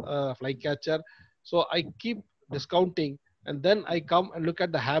not a flycatcher. So I keep discounting, and then I come and look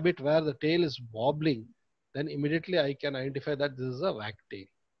at the habit where the tail is wobbling. Then immediately I can identify that this is a wagtail.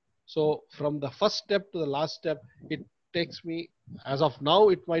 So from the first step to the last step, it takes me, as of now,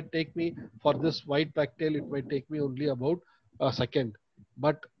 it might take me for this white wagtail, it might take me only about a second.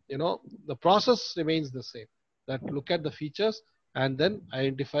 But you know, the process remains the same. That look at the features and then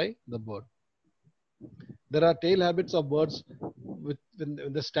identify the bird. There are tail habits of birds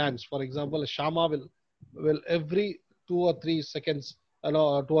in the stands. For example, a shama will every 2 or 3 seconds, 2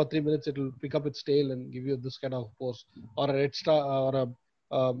 or 3 minutes, it will pick up its tail and give you this kind of pose. Or a red star, or a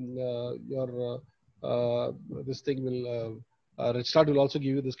your this thing will red star will also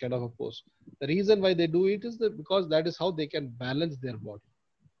give you this kind of a pose. The reason why they do it is that because that is how they can balance their body,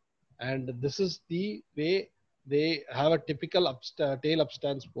 and this is the way they have a typical tail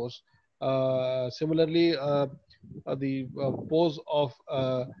upstance pose. Similarly, the pose of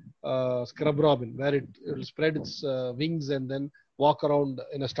scrub robin, where it will spread its wings and then walk around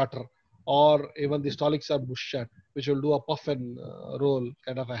in a stutter, or even the Stolixa bushchat, which will do a puff and roll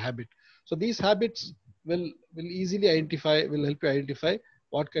kind of a habit. So these habits will easily identify, will help you identify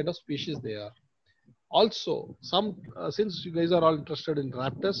what kind of species they are. Also, some since you guys are all interested in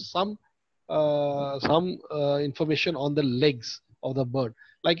raptors, some information on the legs of the bird.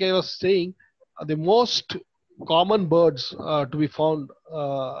 Like I was saying, the most common birds to be found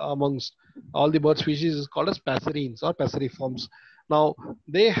amongst all the bird species is called as passerines or passeriforms. Now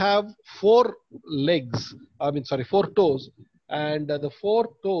they have four legs, I mean, sorry, four toes, and the four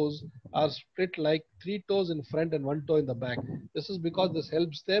toes are split like three toes in front and one toe in the back. This is because this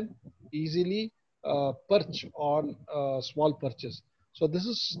helps them easily perch on small perches. So this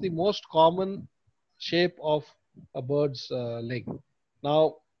is the most common shape of a bird's leg.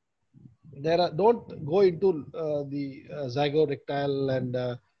 Now there are, don't go into the zygodactyl and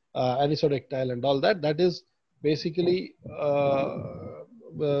anisodactyl and all that. That is basically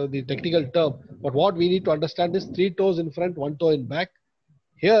the technical term. But what we need to understand is three toes in front, one toe in back.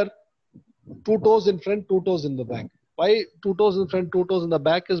 Here, two toes in front, two toes in the back. Why two toes in front, two toes in the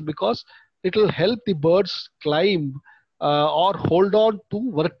back is because it will help the birds climb or hold on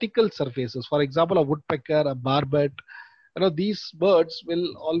to vertical surfaces. For example, a woodpecker, a barbet, these birds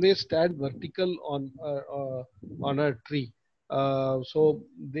will always stand vertical on a tree. So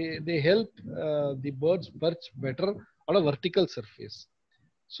they help the birds perch better on a vertical surface.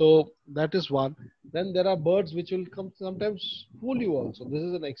 So that is one. Then there are birds which will come sometimes fool you also. This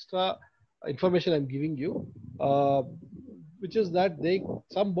is an extra information I'm giving you, which is that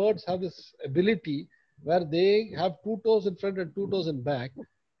some birds have this ability where they have two toes in front and two toes in back,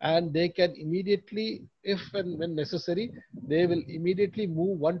 and they can immediately, if and when necessary, they will immediately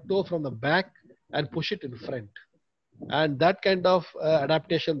move one toe from the back and push it in front. And that kind of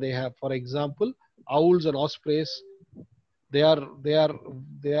adaptation they have. For example, owls and ospreys, they are they are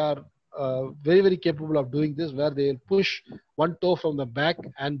they are very very capable of doing this, where they will push one toe from the back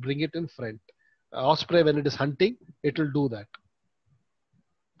and bring it in front. Osprey, when it is hunting, it will do that.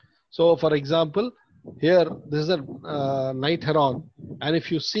 So for example, here this is a night heron, and if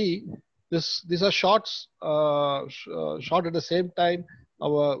you see this, these are shots shot at the same time,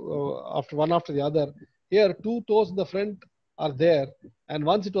 after one after the other. Here two toes in the front are there, and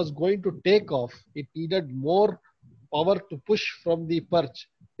once it was going to take off, it needed more power to push from the perch.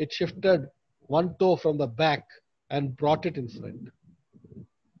 It shifted one toe from the back and brought it in front.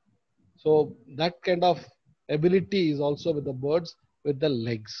 So that kind of ability is also with the birds with the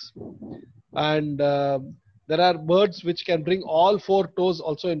legs. And there are birds which can bring all four toes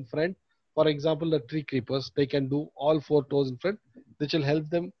also in front. For example, the tree creepers, they can do all four toes in front, which will help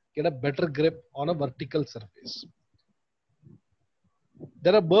them get a better grip on a vertical surface.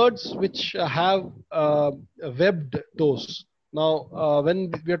 There are birds which have webbed toes. Now,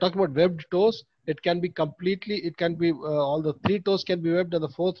 when we are talking about webbed toes, it can be completely, it can be all the three toes can be webbed and the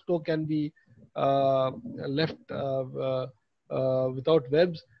fourth toe can be left without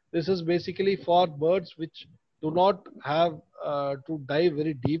webs. This is basically for birds which do not have to dive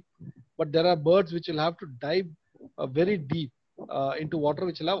very deep, but there are birds which will have to dive very deep into water,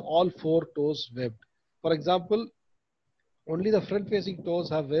 which will have all four toes webbed. For example, only the front facing toes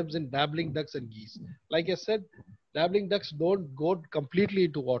have webs in dabbling ducks and geese. Like I said, dabbling ducks don't go completely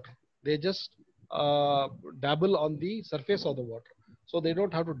into water. They just dabble on the surface of the water. So they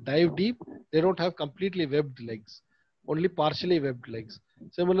don't have to dive deep. They don't have completely webbed legs, only partially webbed legs.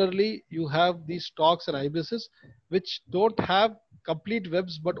 Similarly, you have these storks and ibises which don't have complete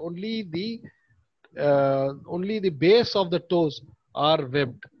webs, but only the base of the toes are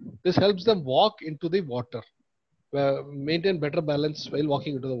webbed. This helps them walk into the water, maintain better balance while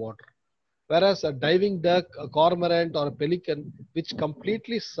walking into the water. Whereas a diving duck, a cormorant, or a pelican, which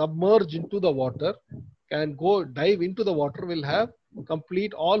completely submerge into the water, can go dive into the water, will have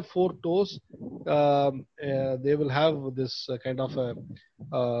complete all four toes. They will have this kind of a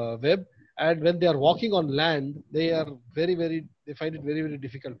web. And when they are walking on land, they are they find it very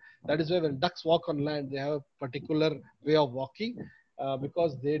difficult. That is why when ducks walk on land, they have a particular way of walking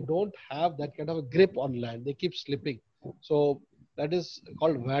because they don't have that kind of a grip on land. They keep slipping. So that is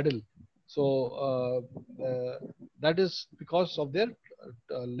called waddle. So that is because of their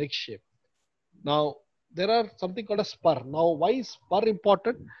leg shape. Now there are something called a spur. Now why is spur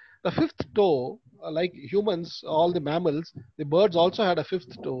important? The fifth toe, like humans, all the mammals, the birds also had a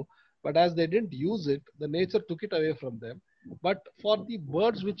fifth toe, but as they didn't use it, the nature took it away from them. But for the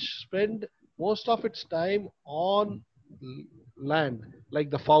birds which spend most of its time on land, like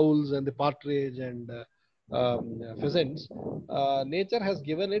the fowls and the partridge and pheasants, nature has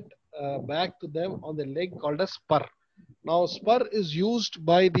given it back to them on the leg called a spur. Now, spur is used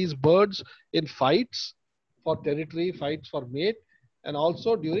by these birds in fights for territory, fights for mate, and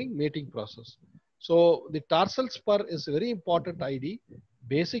also during mating process. So the tarsal spur is a very important ID.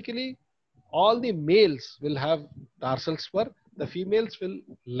 Basically, all the males will have tarsal spur. The females will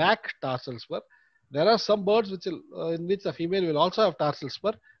lack tarsal spur. There are some birds which will, in which the female will also have tarsal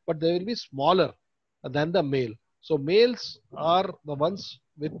spur, but they will be smaller than the male. So males are the ones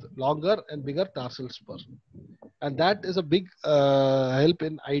with longer and bigger tarsal spur. And that is a big help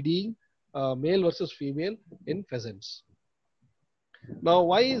in IDing male versus female in pheasants. Now,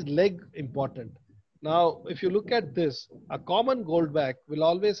 why is leg important? Now, if you look at this, a common goldback will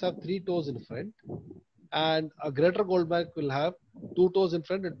always have three toes in front, and a greater goldback will have two toes in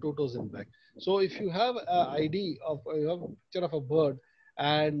front and two toes in back. So if you have an ID of you have a picture of a bird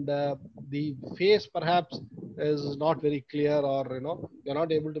and the face perhaps is not very clear, or you're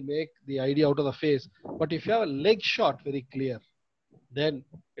not able to make the ID out of the face, but if you have a leg shot very clear, then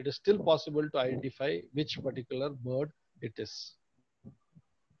it is still possible to identify which particular bird it is.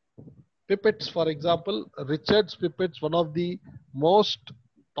 Pipits, for example, Richard's pipits, one of the most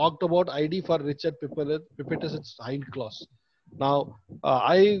talked about ID for Richard pipit is its hind claws. Now,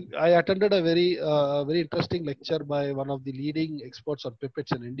 I attended a very interesting lecture by one of the leading experts on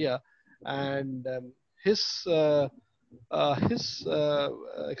pipits in India, and his uh, his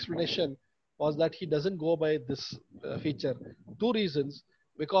explanation was that he doesn't go by this feature. Two reasons: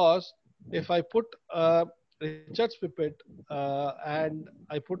 because if I put Richard's pipet and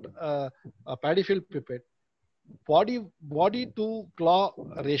I put a Paddyfield pipet, body to claw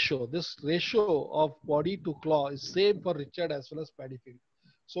ratio, this ratio of body to claw is same for Richard as well as Paddyfield.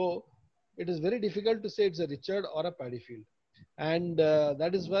 So it is very difficult to say it's a Richard or a Paddyfield, and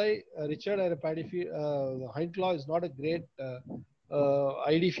that is why Richard or a Paddyfield hind claw is not a great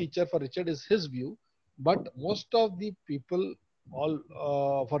ID feature for Richard, is his view. But most of the people,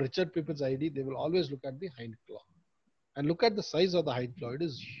 all for Richard people's ID, they will always look at the hind claw and look at the size of the hind claw. It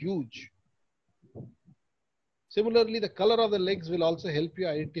is huge. Similarly, the color of the legs will also help you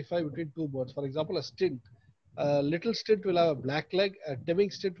identify between two birds. For example, a stint. A little stint will have a black leg, a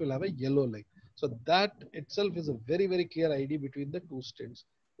Deming stint will have a yellow leg. So that itself is a very clear ID between the two stints.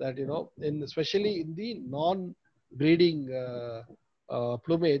 That, especially in the non-breeding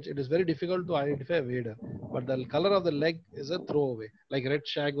plumage, it is very difficult to identify a wader. But the color of the leg is a throwaway, like red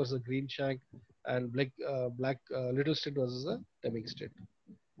shag versus green shag, and black little stint versus a Deming stint.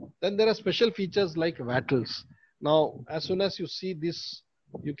 Then there are special features like wattles. Now, as soon as you see this,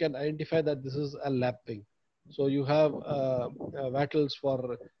 you can identify that this is a lapping. So you have wattles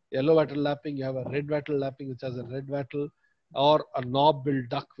for yellow wattle lapping, you have a red wattle lapping, which has a red wattle, or a knob-billed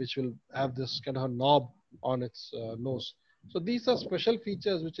duck, which will have this kind of a knob on its nose. So these are special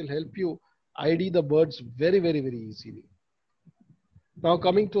features which will help you ID the birds very easily. Now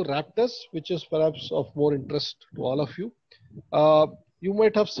coming to raptors, which is perhaps of more interest to all of you. You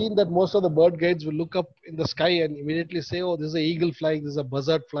might have seen that most of the bird guides will look up in the sky and immediately say, oh, this is an eagle flying, this is a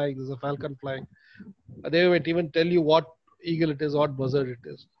buzzard flying, this is a falcon flying. They might even tell you what eagle it is, what buzzard it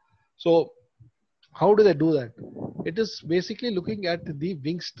is. So how do they do that? It is basically looking at the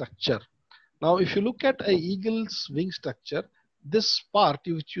wing structure. Now, if you look at an eagle's wing structure, this part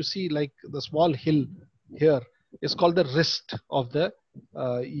which you see like the small hill here is called the wrist of the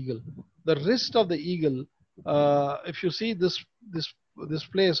eagle. The wrist of the eagle, if you see this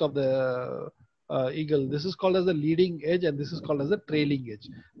place of the eagle, this is called as the leading edge and this is called as the trailing edge.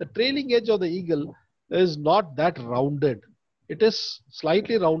 The trailing edge of the eagle is not that rounded. It is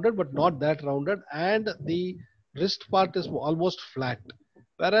slightly rounded but not that rounded, and the wrist part is almost flat.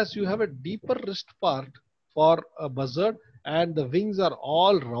 Whereas you have a deeper wrist part for a buzzard and the wings are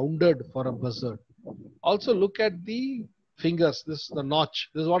all rounded for a buzzard. Also look at the fingers, this is the notch.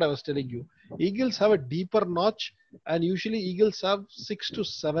 This is what I was telling you. Eagles have a deeper notch and usually eagles have 6 to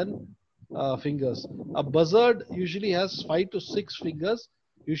 7 fingers. A buzzard usually has 5 to 6 fingers,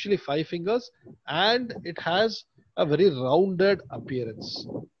 usually 5 fingers, and it has a very rounded appearance.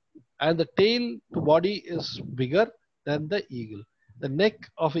 And the tail to body is bigger than the eagle. The neck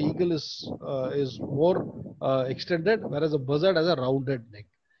of an eagle is more extended, whereas a buzzard has a rounded neck.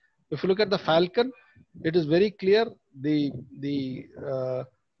 If you look at the falcon, it is very clear. The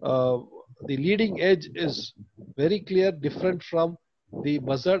leading edge is very clear, different from the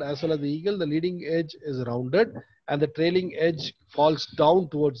buzzard as well as the eagle. The leading edge is rounded, and the trailing edge falls down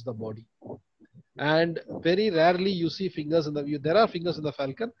towards the body. And very rarely you see fingers in the view. There are fingers in the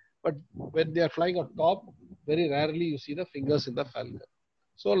falcon, but when they are flying on top, very rarely you see the fingers in the falcon.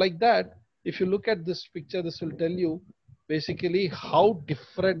 So like that, if you look at this picture, this will tell you basically how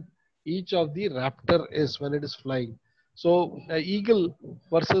different each of the raptor is when it is flying. So eagle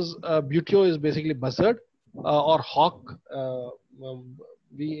versus buteo is basically buzzard or hawk.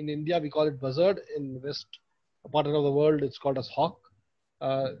 We in India we call it buzzard. In west part of the world it's called as hawk.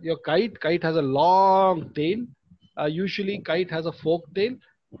 Your kite has a long tail. Usually kite has a forked tail,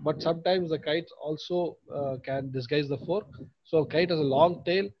 but sometimes the kite also can disguise the fork. So kite has a long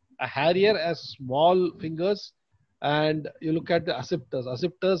tail. A harrier has small fingers, And you look at the acceptors.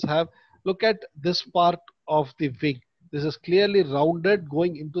 Acceptors have, look at this part of the wing. This is clearly rounded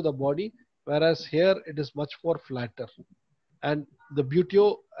going into the body, whereas here it is much more flatter. And the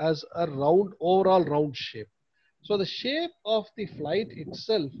buteo has a round, overall round shape. So the shape of the flight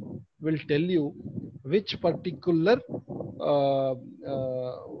itself will tell you which particular uh,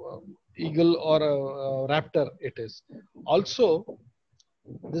 eagle or raptor it is. Also,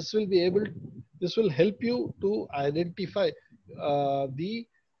 this will be able, this will help you to identify the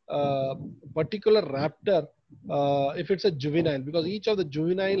uh, particular raptor if it's a juvenile, because each of the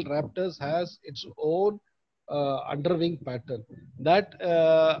juvenile raptors has its own underwing pattern. That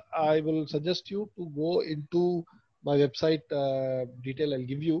I will suggest you to go into my website detail. I'll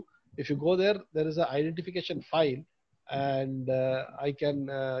give you. If you go there, there is an identification file, and I can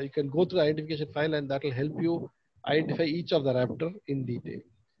you can go through the identification file, and that will help you identify each of the raptor in detail.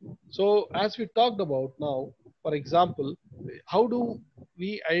 So as we talked about now, for example, how do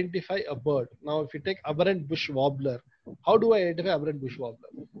we identify a bird? Now, if you take aberrant bush warbler, how do I identify aberrant bush warbler?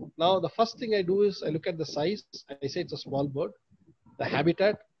 Now, the first thing I do is I look at the size. I say it's a small bird. The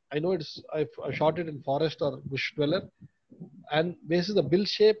habitat, I know I shot it in forest or bush dweller. And basis the bill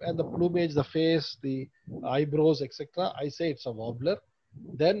shape and the plumage, the face, the eyebrows, etc., I say it's a warbler.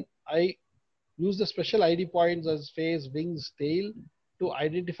 Then I use the special ID points as face, wings, tail to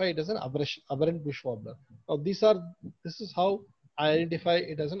identify it as an aberrant bush warbler. Now this is how I identify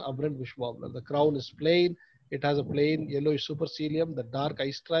it as an aberrant bush warbler. The crown is plain. It has a plain yellowish supercilium, the dark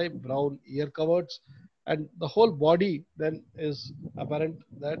eye stripe, brown ear coverts, and the whole body then is apparent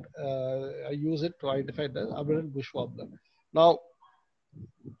that I use it to identify it as aberrant bush warbler. Now,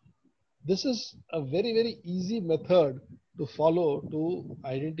 this is a very, very easy method to follow to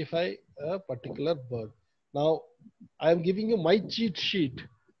identify a particular bird. Now, I am giving you my cheat sheet.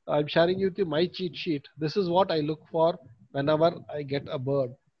 I'm sharing with you my cheat sheet. This is what I look for whenever I get a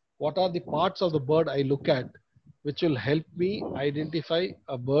bird. What are the parts of the bird I look at, which will help me identify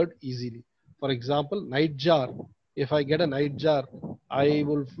a bird easily? For example, nightjar. If I get a nightjar, I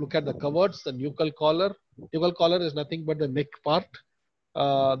will look at the coverts, the nuchal collar. Nuchal collar is nothing but the neck part,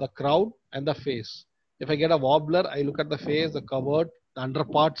 the crown, and the face. If I get a wobbler, I look at the face, the cover, the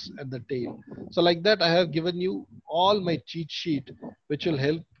underparts, and the tail. So like that, I have given you all my cheat sheet, which will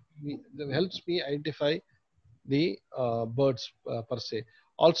helps me identify the birds per se.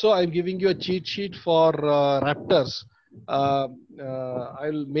 Also, I'm giving you a cheat sheet for raptors.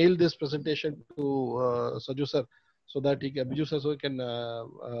 I'll mail this presentation to Saju sir, so that he can, Biju sir, so he can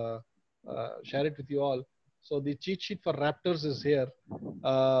share it with you all. So the cheat sheet for raptors is here,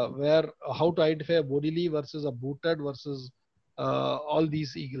 where how to identify a bodily versus a booted versus all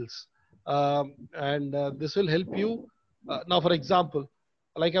these eagles, and this will help you. Now, for example,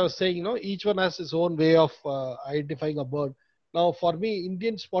 like I was saying, each one has its own way of identifying a bird. Now, for me,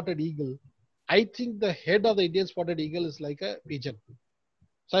 Indian spotted eagle, I think the head of the Indian spotted eagle is like a pigeon.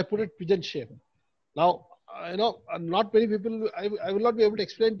 So I put it pigeon shape. Now, not many people, I will not be able to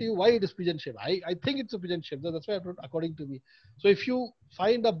explain to you why it is pigeon shape. I think it's a pigeon shape. That's why I put according to me. So if you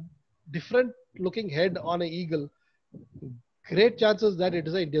find a different looking head on an eagle, great chances that it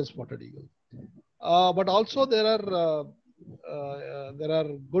is an Indian spotted eagle. But also there are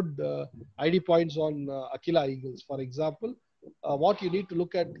good ID points on Aquila eagles. For example, what you need to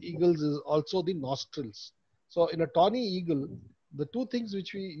look at eagles is also the nostrils. So in a tawny eagle, the two things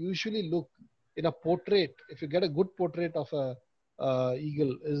which we usually look in a portrait, if you get a good portrait of a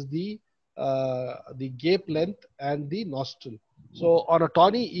eagle, is the gape length and the nostril. So on a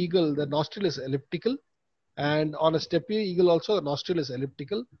tawny eagle, the nostril is elliptical, and on a steppe eagle also the nostril is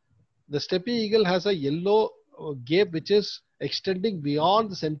elliptical. The steppe eagle has a yellow gape which is extending beyond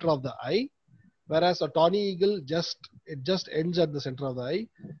the center of the eye, whereas a tawny eagle just ends at the center of the eye.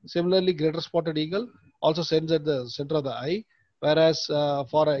 Similarly, greater spotted eagle also ends at the center of the eye, whereas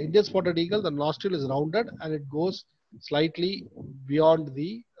for an Indian spotted eagle, the nostril is rounded and it goes slightly beyond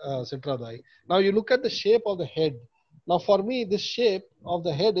the center of the eye. Now you look at the shape of the head. Now for me, this shape of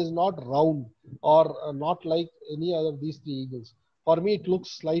the head is not round or not like any other of these three eagles. For me, it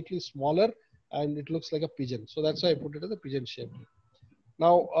looks slightly smaller and it looks like a pigeon. So that's why I put it as a pigeon shape.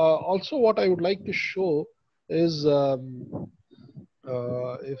 Now, also what I would like to show is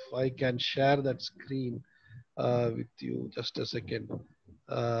if I can share that screen with you. Just a second.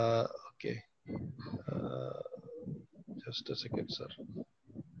 Okay. Uh, just a second, sir.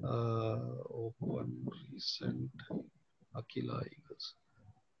 Open recent Aquila Eagles.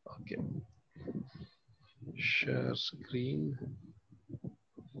 Okay. Share screen.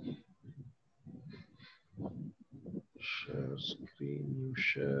 Share screen. You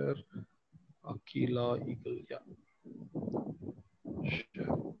share Aquila Eagle. Yeah.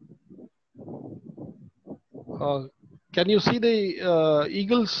 Uh, can you see the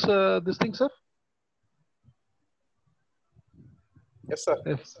eagles, this thing, sir? Yes, sir.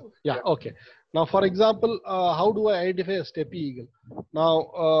 Yeah, Yeah. okay. Now, for example, how do I identify a steppe eagle?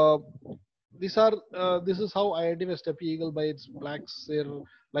 Now, this is how I identify a steppe eagle by its black cere,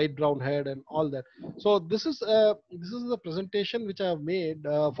 light brown head, and all that. So this is the presentation which I have made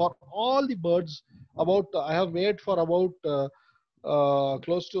for all the birds. About I have made for about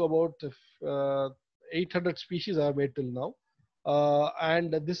close to about uh, 800 species I have made till now.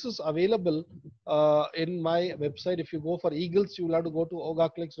 And this is available in my website. If you go for eagles, you will have to go to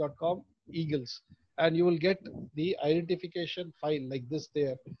ogaclicks.com eagles, and you will get the identification file like this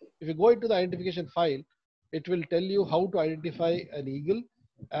there. If you go into the identification file, it will tell you how to identify an eagle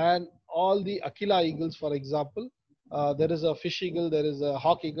and all the Aquila eagles, for example. There is a fish eagle, there is a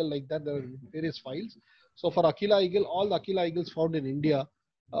hawk eagle, like that. There are various files. So for Aquila eagle, all the Aquila eagles found in India,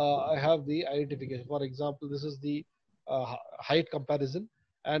 I have the identification. For example, this is the height comparison,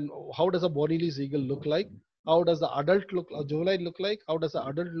 and how does a Bornese eagle look like? How does the adult look, juvenile look like? How does the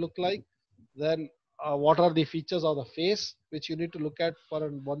adult look like? Then what are the features of the face which you need to look at for a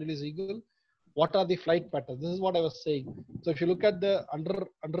Bornese eagle? What are the flight patterns? This is what I was saying. So if you look at the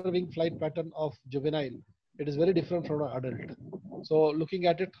underwing flight pattern of juvenile, it is very different from an adult. So looking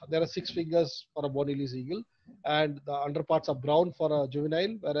at it, there are 6 fingers for a Bornese eagle, and the underparts are brown for a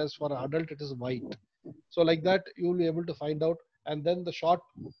juvenile, whereas for an adult it is white. So like that, you will be able to find out. And then the shot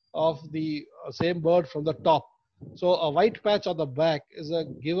of the same bird from the top. So a white patch on the back is a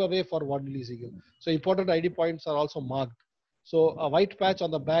giveaway for Bornese eagle. So important ID points are also marked. So a white patch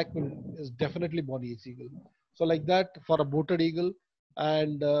on the back is definitely Bornese eagle. So like that for a booted eagle,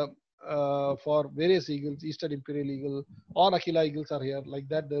 and for various eagles, Eastern Imperial eagle or Aquila eagles are here. Like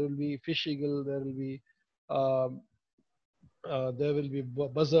that, there will be fish eagle, um, there will be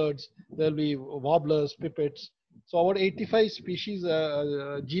buzzards, there will be wobblers, pipits. So about 85 species,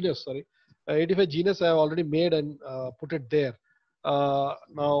 genus, sorry, 85 genus I have already made and put it there.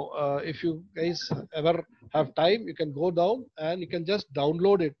 Now, if you guys ever have time, you can go down and you can just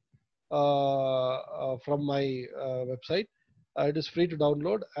download it from my website. It is free to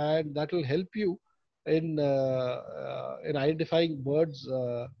download, and that will help you in identifying birds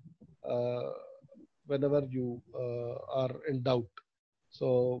uh, whenever you are in doubt.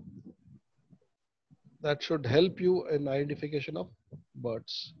 So that should help you in identification of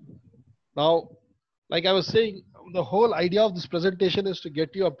birds. Now, like I was saying, the whole idea of this presentation is to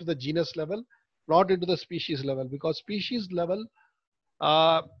get you up to the genus level, not into the species level, because species level,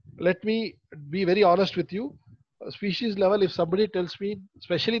 uh, let me be very honest with you. Species level, if somebody tells me,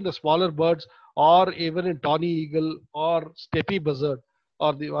 especially in the smaller birds, or even in tawny eagle or steppe buzzard,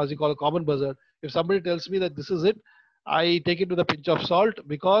 or the as you call a common buzzard, if somebody tells me that this is it, I take it with a pinch of salt,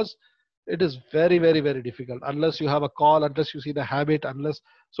 because it is very, very, very difficult unless you have a call, unless you see the habit, unless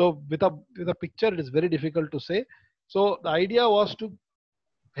so with a picture, it is very difficult to say. So the idea was to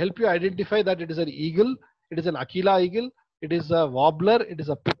help you identify that it is an eagle, it is an Aquila eagle, it is a wobbler, it is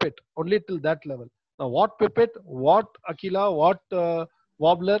a pipit, only till that level. Now, what pipit, what Aquila, what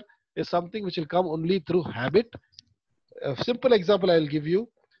wobbler is something which will come only through habit. A simple example I will give you.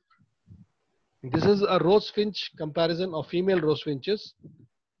 This is a rose finch comparison of female rose finches.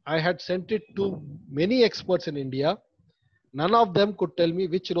 I had sent it to many experts in India. None of them could tell me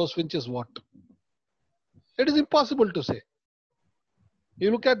which rose finch is what. It is impossible to say.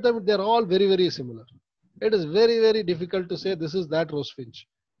 You look at them, they're all very, very similar. It is very, very difficult to say this is that rose finch.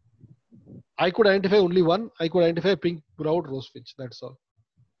 I could identify only one. I could identify pink browed rose finch. That's all.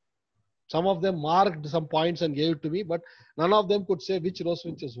 Some of them marked some points and gave it to me, but none of them could say which rose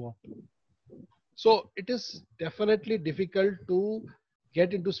finch is what. So it is definitely difficult to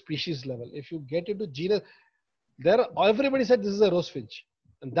get into species level. If you get into genus, there everybody said this is a rose finch,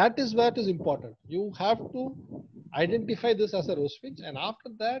 and that is where it is important. You have to identify this as a rose finch, and after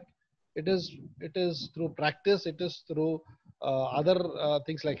that, it is through practice, it is through other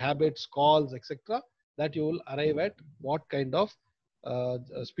things like habits, calls, etc., that you will arrive at what kind of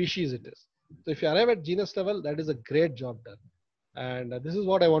species it is. So if you arrive at genus level, that is a great job done. And this is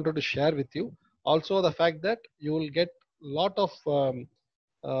what I wanted to share with you. Also, the fact that you will get lot of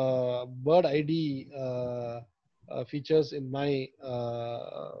bird ID features in my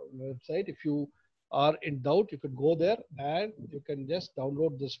website. If you are in doubt, you could go there and you can just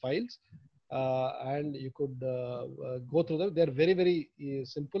download those files, and you could go through them. They're very, very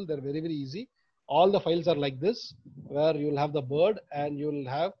simple. They're very, very easy. All the files are like this, where you'll have the bird and you'll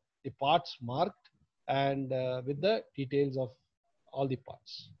have the parts marked, and with the details of all the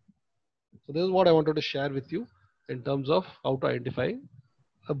parts. So this is what I wanted to share with you in terms of how to identify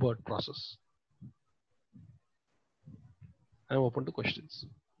a bird process. I'm open to questions.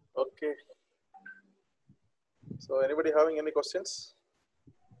 Okay. So anybody having any questions?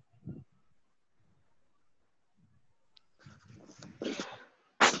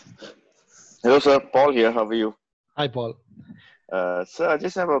 Hello, sir. Paul here. How are you? Hi, Paul. Sir, I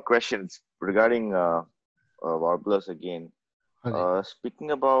just have a question regarding warblers again.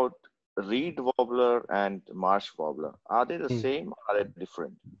 Speaking about reed warbler and marsh warbler, are they the same or are they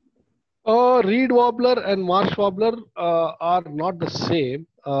different? Reed wobbler and marsh wobbler are not the same.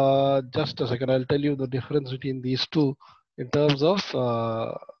 Just a second, I'll tell you the difference between these two in terms of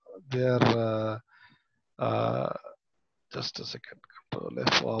their. Just a second. Control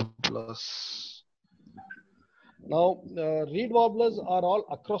F wobblers. Now, reed wobblers are all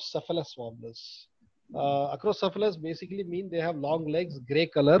acrocephalous wobblers. Acrocephalous basically mean they have long legs, gray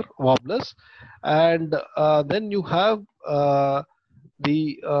color wobblers, and then you have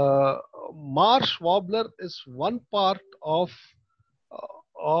the marsh wobbler is one part of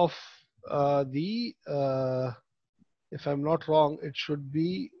the if I'm not wrong, it should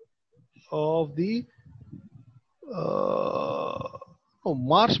be of the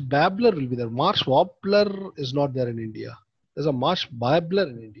marsh babbler will be there. Marsh wobbler is not there in India. There's a marsh babbler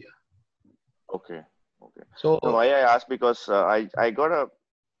in India. Okay. So why I asked because I got a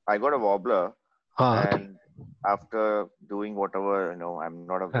wobbler, and after doing whatever, I'm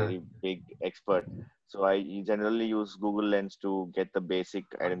not a very big expert, so I generally use Google Lens to get the basic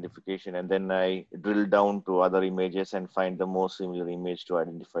identification, and then I drill down to other images and find the most similar image to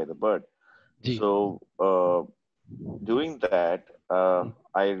identify the bird. So doing that,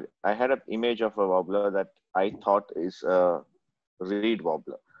 I had an image of a wobbler that I thought is a reed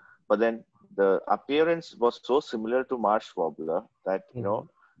wobbler, but then the appearance was so similar to marsh wobbler that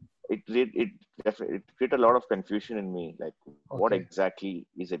it created a lot of confusion in me. Like, what exactly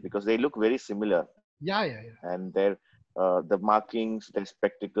is it? Because they look very similar. Yeah. And they're the markings, the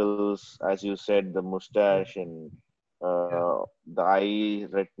spectacles, as you said, the mustache and the eye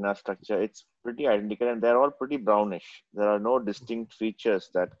retina structure, it's pretty identical, and they're all pretty brownish. There are no distinct features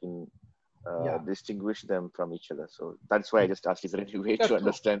that can distinguish them from each other. So that's why I just asked, is there any way to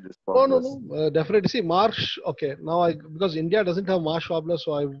understand this problem? No, definitely. See, marsh, okay, now because India doesn't have marsh wobbler,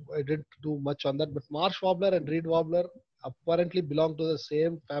 so I didn't do much on that, but marsh wobbler and reed wobbler apparently belong to the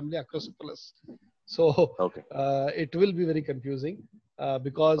same family, Acrocephalus. So it will be very confusing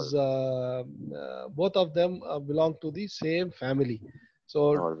because both of them belong to the same family.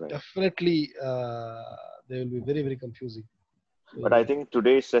 So definitely they will be very, very confusing. But I think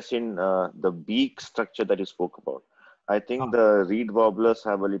today's session, the beak structure that you spoke about, I think the reed wobblers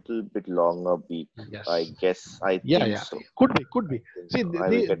have a little bit longer beak. Yes. I guess. I think so. Could be. See, I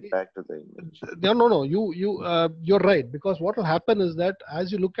will get back to the image. No. You're right, because what will happen is that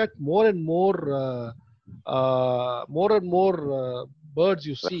as you look at more and more birds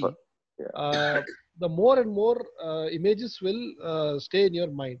you see, the more and more images will stay in your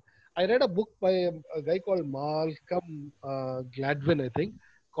mind. I read a book by a guy called Malcolm Gladwin, I think,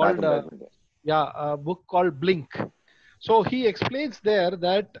 called a book called Blink. So he explains there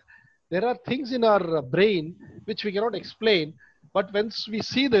that there are things in our brain which we cannot explain, but once we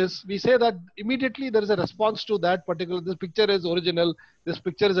see this, we say that immediately there is a response to that particular. This picture is original. This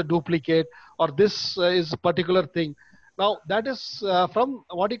picture is a duplicate, or this is a particular thing. Now that is from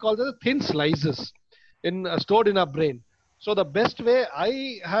what he calls as thin slices stored in our brain. So the best way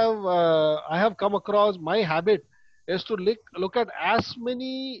I have come across, my habit is to look at as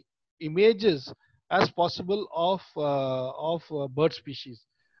many images as possible of bird species.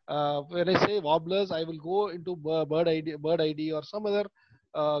 When I say wobblers, I will go into bird ID or some other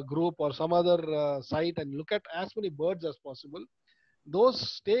group or some other site and look at as many birds as possible. Those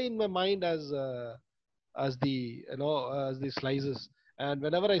stay in my mind as the slices, and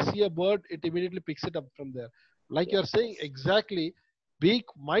whenever I see a bird, it immediately picks it up from there. Like you're saying, exactly, beak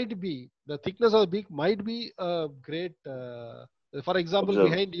might be, the thickness of the beak might be a great, for example,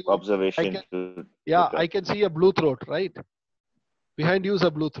 behind you, observation. I can see a blue throat, right? Behind you is a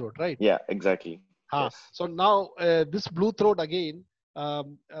blue throat, right? Yeah, exactly. Yes. So now this blue throat again,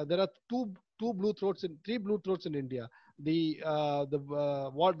 there are three blue throats in India. The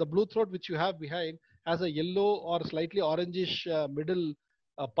blue throat which you have behind has a yellow or slightly orangish middle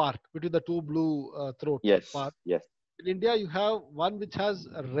part between the two blue throat part. Yes. In India, you have one which has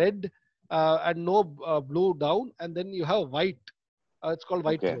red and no blue down, and then you have white. It's called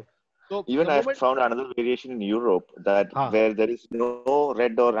white throat. So even I found another variation in Europe that where there is no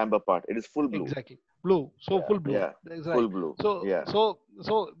red or amber part, it is full blue. Exactly, blue. So full blue. Yeah, full blue. So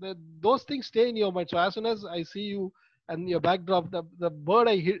those things stay in your mind. So as soon as I see you and your backdrop, the bird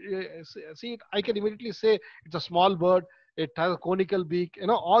I see it, I can immediately say it's a small bird. it has a conical beak.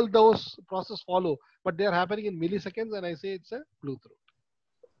 All those process follow, but they are happening in milliseconds, and I say it's a blue throat.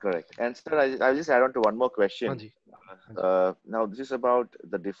 Correct. And sir, I'll just add on to one more question. Hanji. Now, this is about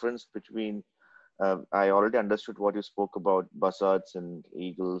the difference between, I already understood what you spoke about buzzards and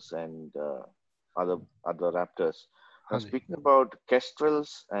eagles and other raptors. Now, Hanji. speaking about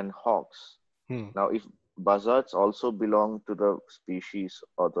kestrels and hawks, now if buzzards also belong to the species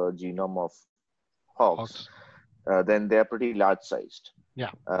or the genome of hawks, then they are pretty large sized.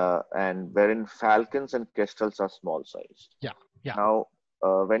 Yeah. And wherein falcons and kestrels are small sized. Yeah. Yeah. Now,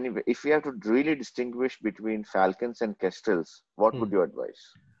 if we have to really distinguish between falcons and kestrels, what would you advise?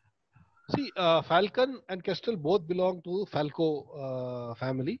 See, falcon and kestrel both belong to falco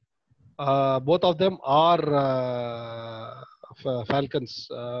family. Both of them are falcons,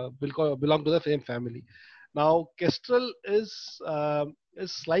 belong to the same family. Now, kestrel is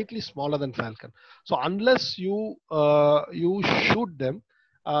slightly smaller than falcon. So unless you shoot them,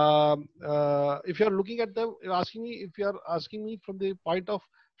 if you are looking at them, if you are asking me from the point of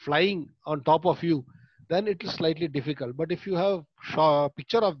flying on top of you, then it is slightly difficult. But if you have a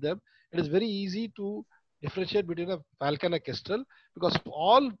picture of them, it is very easy to differentiate between a falcon and a kestrel, because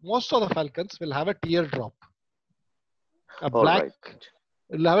most of the falcons will have a teardrop. Will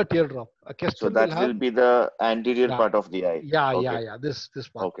have a teardrop. A kestrel so that will be the anterior part of the eye. Yeah. This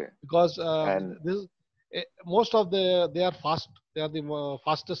part. Okay. Because most of they are fast. They are the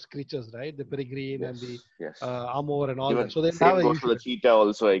fastest creatures, right? The peregrine and the amur and all that. So they same goes for the cheetah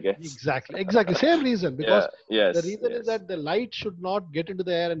also, I guess. Exactly. Same reason. Because the reason is that the light should not get into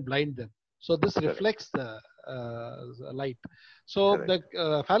the air and blind them. So this reflects the light. So the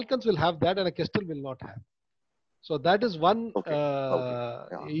falcons will have that, and a kestrel will not have. So that is one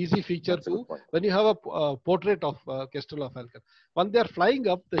easy feature too. When you have a portrait of kestrel or falcon, when they are flying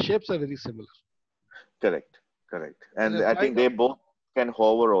up, the shapes are very similar. Correct. And I think they both can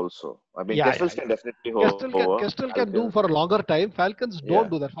hover also. I mean, kestrels can definitely hover. Kestrel can do for a longer time. Falcons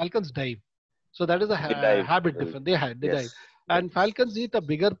don't do that. Falcons dive. So that is a habit difference. They dive. And falcons eat a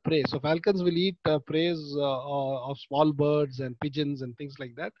bigger prey. So falcons will eat prey of small birds and pigeons and things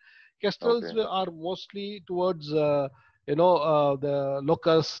like that. Kestrels are mostly towards the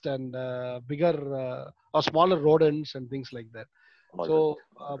locust and bigger or smaller rodents and things like that. So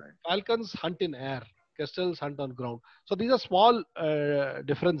falcons hunt in air. Kestrels hunt on ground. So these are small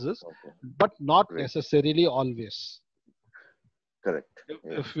differences, but not necessarily always. Correct.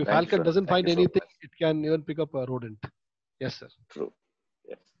 If a falcon doesn't find anything, it can even pick up a rodent. Yes, sir. True.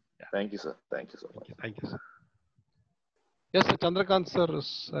 Yes. Yeah. Thank you, sir. Thank you so much. Thank you, sir. Yes, sir. Chandrakant sir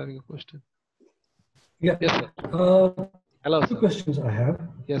is having a question. Yeah. Yes, sir. Hello, Two questions I have.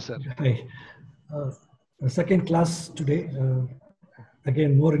 Yes, sir. Hi. Second class today.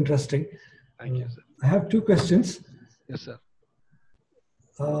 Again, more interesting. Thank you, sir. I have two questions. Yes, sir.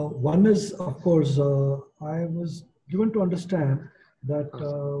 One is, of course, I was given to understand that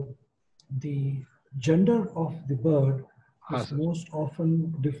the gender of the bird is most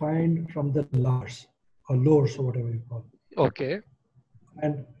often defined from the lars or lores or whatever you call it. Okay.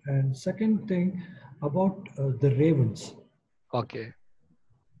 And second thing about the ravens. Okay.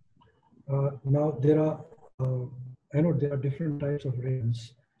 Now there are, I know there are different types of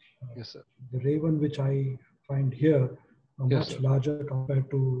ravens. Yes, sir. The raven which I find here are much larger compared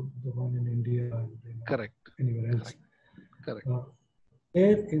to the one in India and anywhere else. Correct.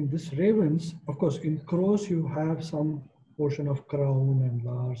 There in this ravens, of course, in crows you have some portion of crown and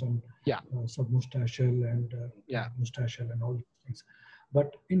lars and submustachial and mustachial and all these things.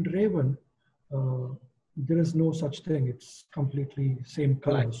 But in raven, there is no such thing. It's completely same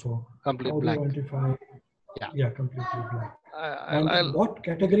color. Black. So complete how black. do you identify? Yeah, completely black. And what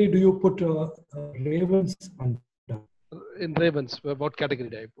category do you put ravens under? In ravens, what category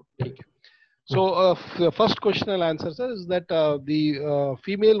do I put? Okay. So the first question I'll answer, sir, is that the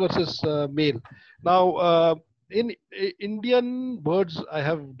female versus male. Now, in Indian birds, I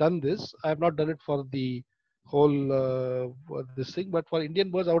have done this. I have not done it for the whole this thing, but for Indian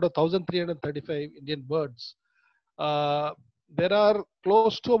birds, out of 1,335 Indian birds, there are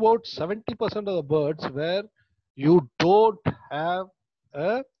close to about 70% of the birds where you don't have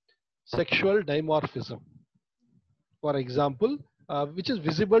a sexual dimorphism. For example, which is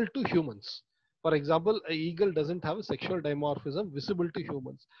visible to humans. For example, an eagle doesn't have a sexual dimorphism visible to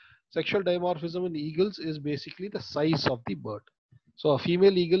humans. Sexual dimorphism in eagles is basically the size of the bird. So a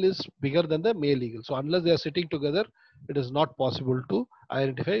female eagle is bigger than the male eagle. So unless they are sitting together, it is not possible to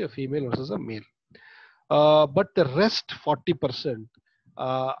identify a female versus a male. But the rest 40%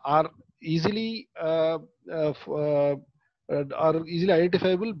 are easily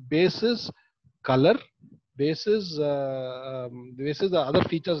identifiable basis color, basis the other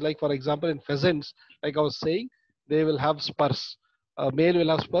features, like for example in pheasants, like I was saying, they will have spurs. Male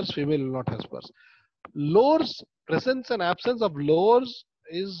will have spurs, female will not have spurs. Lores, presence and absence of lores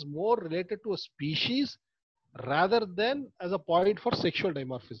is more related to a species rather than as a point for sexual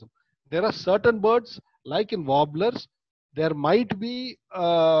dimorphism. There are certain birds, like in warblers, there might be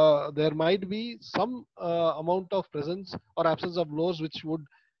some amount of presence or absence of lores which would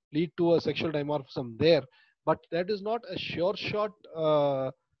lead to a sexual dimorphism there, but that is not a sure shot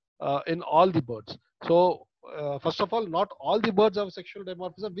in all the birds. So first of all, not all the birds have sexual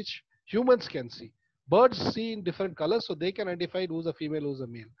dimorphism which humans can see. Birds see in different colors, so they can identify who's a female, who's a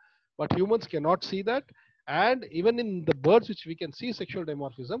male, but humans cannot see that. And even in the birds which we can see sexual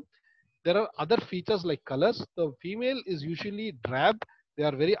dimorphism, there are other features like colors. The female is usually drab. They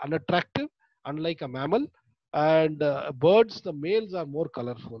are very unattractive, unlike a mammal. And birds, the males are more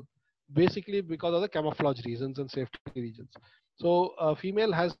colorful, basically because of the camouflage reasons and safety reasons. So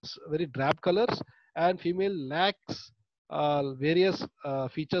female has very drab colors, and female lacks various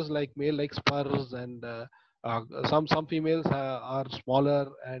features like male, like spurs, and some females are smaller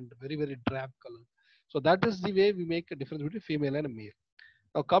and very drab color. So that is the way we make a difference between female and a male.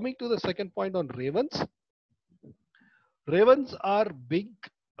 Now coming to the second point on ravens. Ravens are big.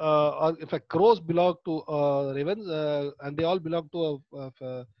 Or in fact, crows belong to ravens, and they all belong to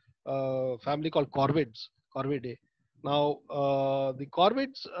a family called corvids, Corvidae. Now, the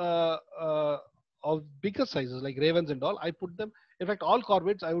corvids of bigger sizes, like ravens and all, I put them. In fact, all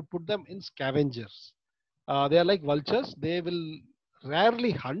corvids, I would put them in scavengers. They are like vultures. They will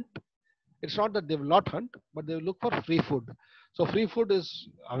rarely hunt. It's not that they will not hunt, but they will look for free food. So free food is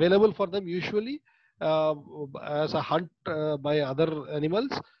available for them usually as a hunt by other animals,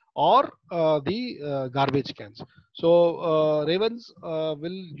 or the garbage cans. So ravens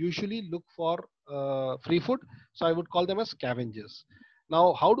will usually look for free food. So I would call them as scavengers.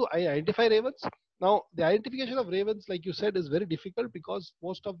 Now, how do I identify ravens? Now, the identification of ravens, like you said, is very difficult because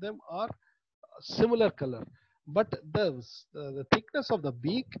most of them are similar color, but the thickness of the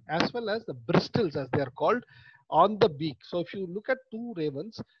beak as well as the bristles, as they are called, on the beak. So if you look at two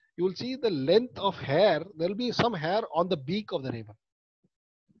ravens, you will see the length of hair. There will be some hair on the beak of the raven.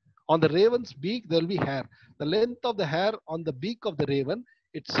 On the raven's beak, there will be hair. The length of the hair on the beak of the raven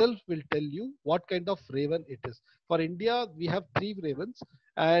itself will tell you what kind of raven it is. For India, we have 3 ravens,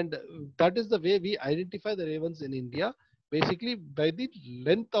 and that is the way we identify the ravens in India, basically by the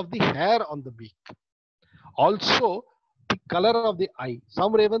length of the hair on the beak. Also, the color of the eye.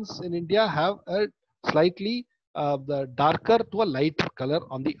 Some ravens in India have a slightly the darker to a lighter color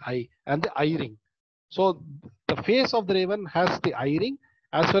on the eye and the eye ring. So the face of the raven has the eye ring,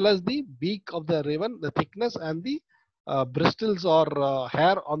 as well as the beak of the raven, the thickness, and the bristles or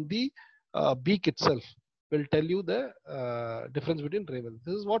hair on the beak itself will tell you the difference between ravens.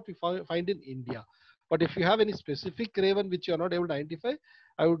 This is what we find in India. But if you have any specific raven which you are not able to identify,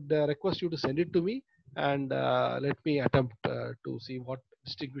 I would request you to send it to me, and let me attempt to see what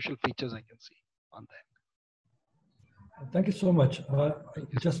distinguishable features I can see on that. Thank you so much.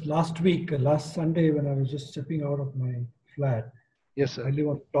 Just last week, last Sunday, when I was just stepping out of my flat, yes, sir. I live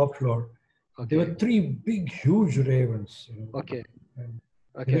on the top floor. Okay. There were 3 big, huge ravens. You know, okay.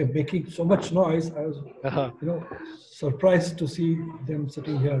 Okay. They were making so much noise. I was, surprised to see them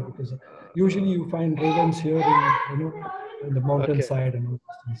sitting here, because usually you find ravens here in the mountainside and all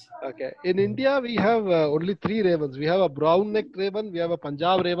those things. Okay. In India, we have only 3 ravens. We have a brown-necked raven, we have a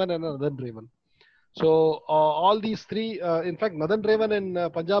Punjab raven, and a northern raven. So all these 3, in fact, northern raven and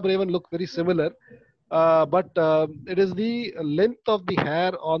Punjab raven look very similar, but it is the length of the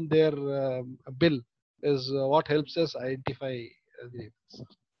hair on their bill is what helps us identify the ravens.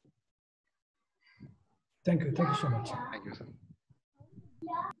 Thank you. Thank you so much. Thank you, sir.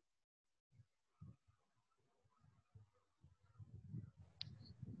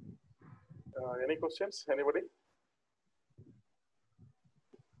 Any questions? Anybody?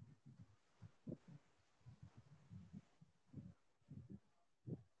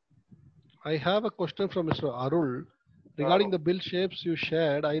 I have a question from Mr. Arul regarding the bill shapes you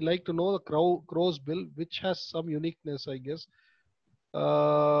shared. I like to know the crow's bill, which has some uniqueness, I guess.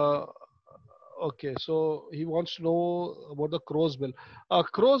 Okay, so he wants to know about the crow's bill.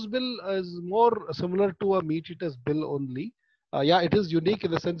 Crow's bill is more similar to a meat eater's bill only. Yeah, it is unique in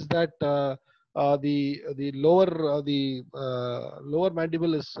the sense that the lower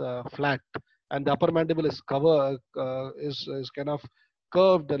mandible is flat, and the upper mandible is is kind of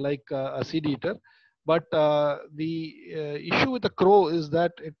curved like a seed eater. But the issue with the crow is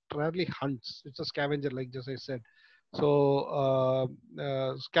that it rarely hunts. It's a scavenger, like just I said. So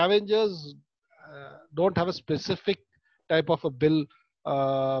scavengers don't have a specific type of a bill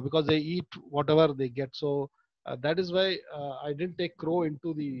because they eat whatever they get. So that is why I didn't take crow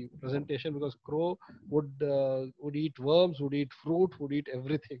into the presentation, because crow would eat worms, would eat fruit, would eat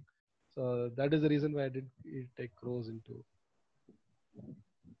everything. So that is the reason why I didn't take crows into.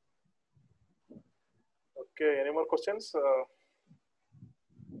 Okay, any more questions?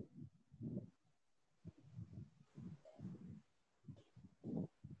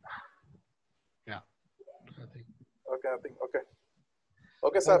 Yeah, I think. Okay, I think okay.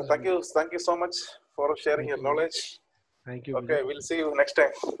 Okay, sir. Thank you. Thank you so much for sharing your knowledge. Thank you. Okay, Biju. we'll see you next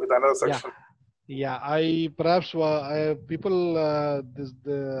time with another section. Yeah. I perhaps people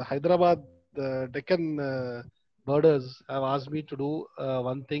the Hyderabad Deccan birders have asked me to do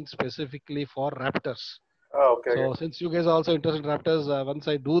one thing specifically for raptors. Oh, okay. So since you guys are also interested in raptors, once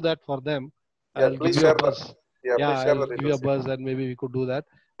I do that for them, yeah, I'll give you a buzz. I'll give you a buzz, and maybe we could do that.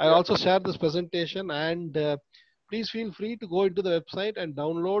 I also share this presentation, and please feel free to go into the website and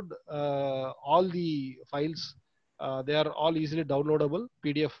download all the files. They are all easily downloadable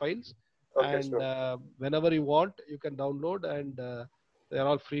PDF files, okay, and sure. whenever you want, you can download, and they are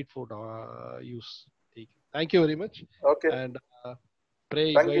all free for use. Thank you very much. Okay. And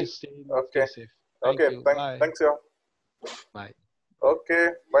pray Thank you guys you. stay safe. Thank you. Bye. Thanks, yeah. Bye. Okay.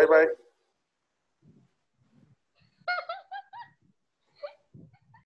 Bye.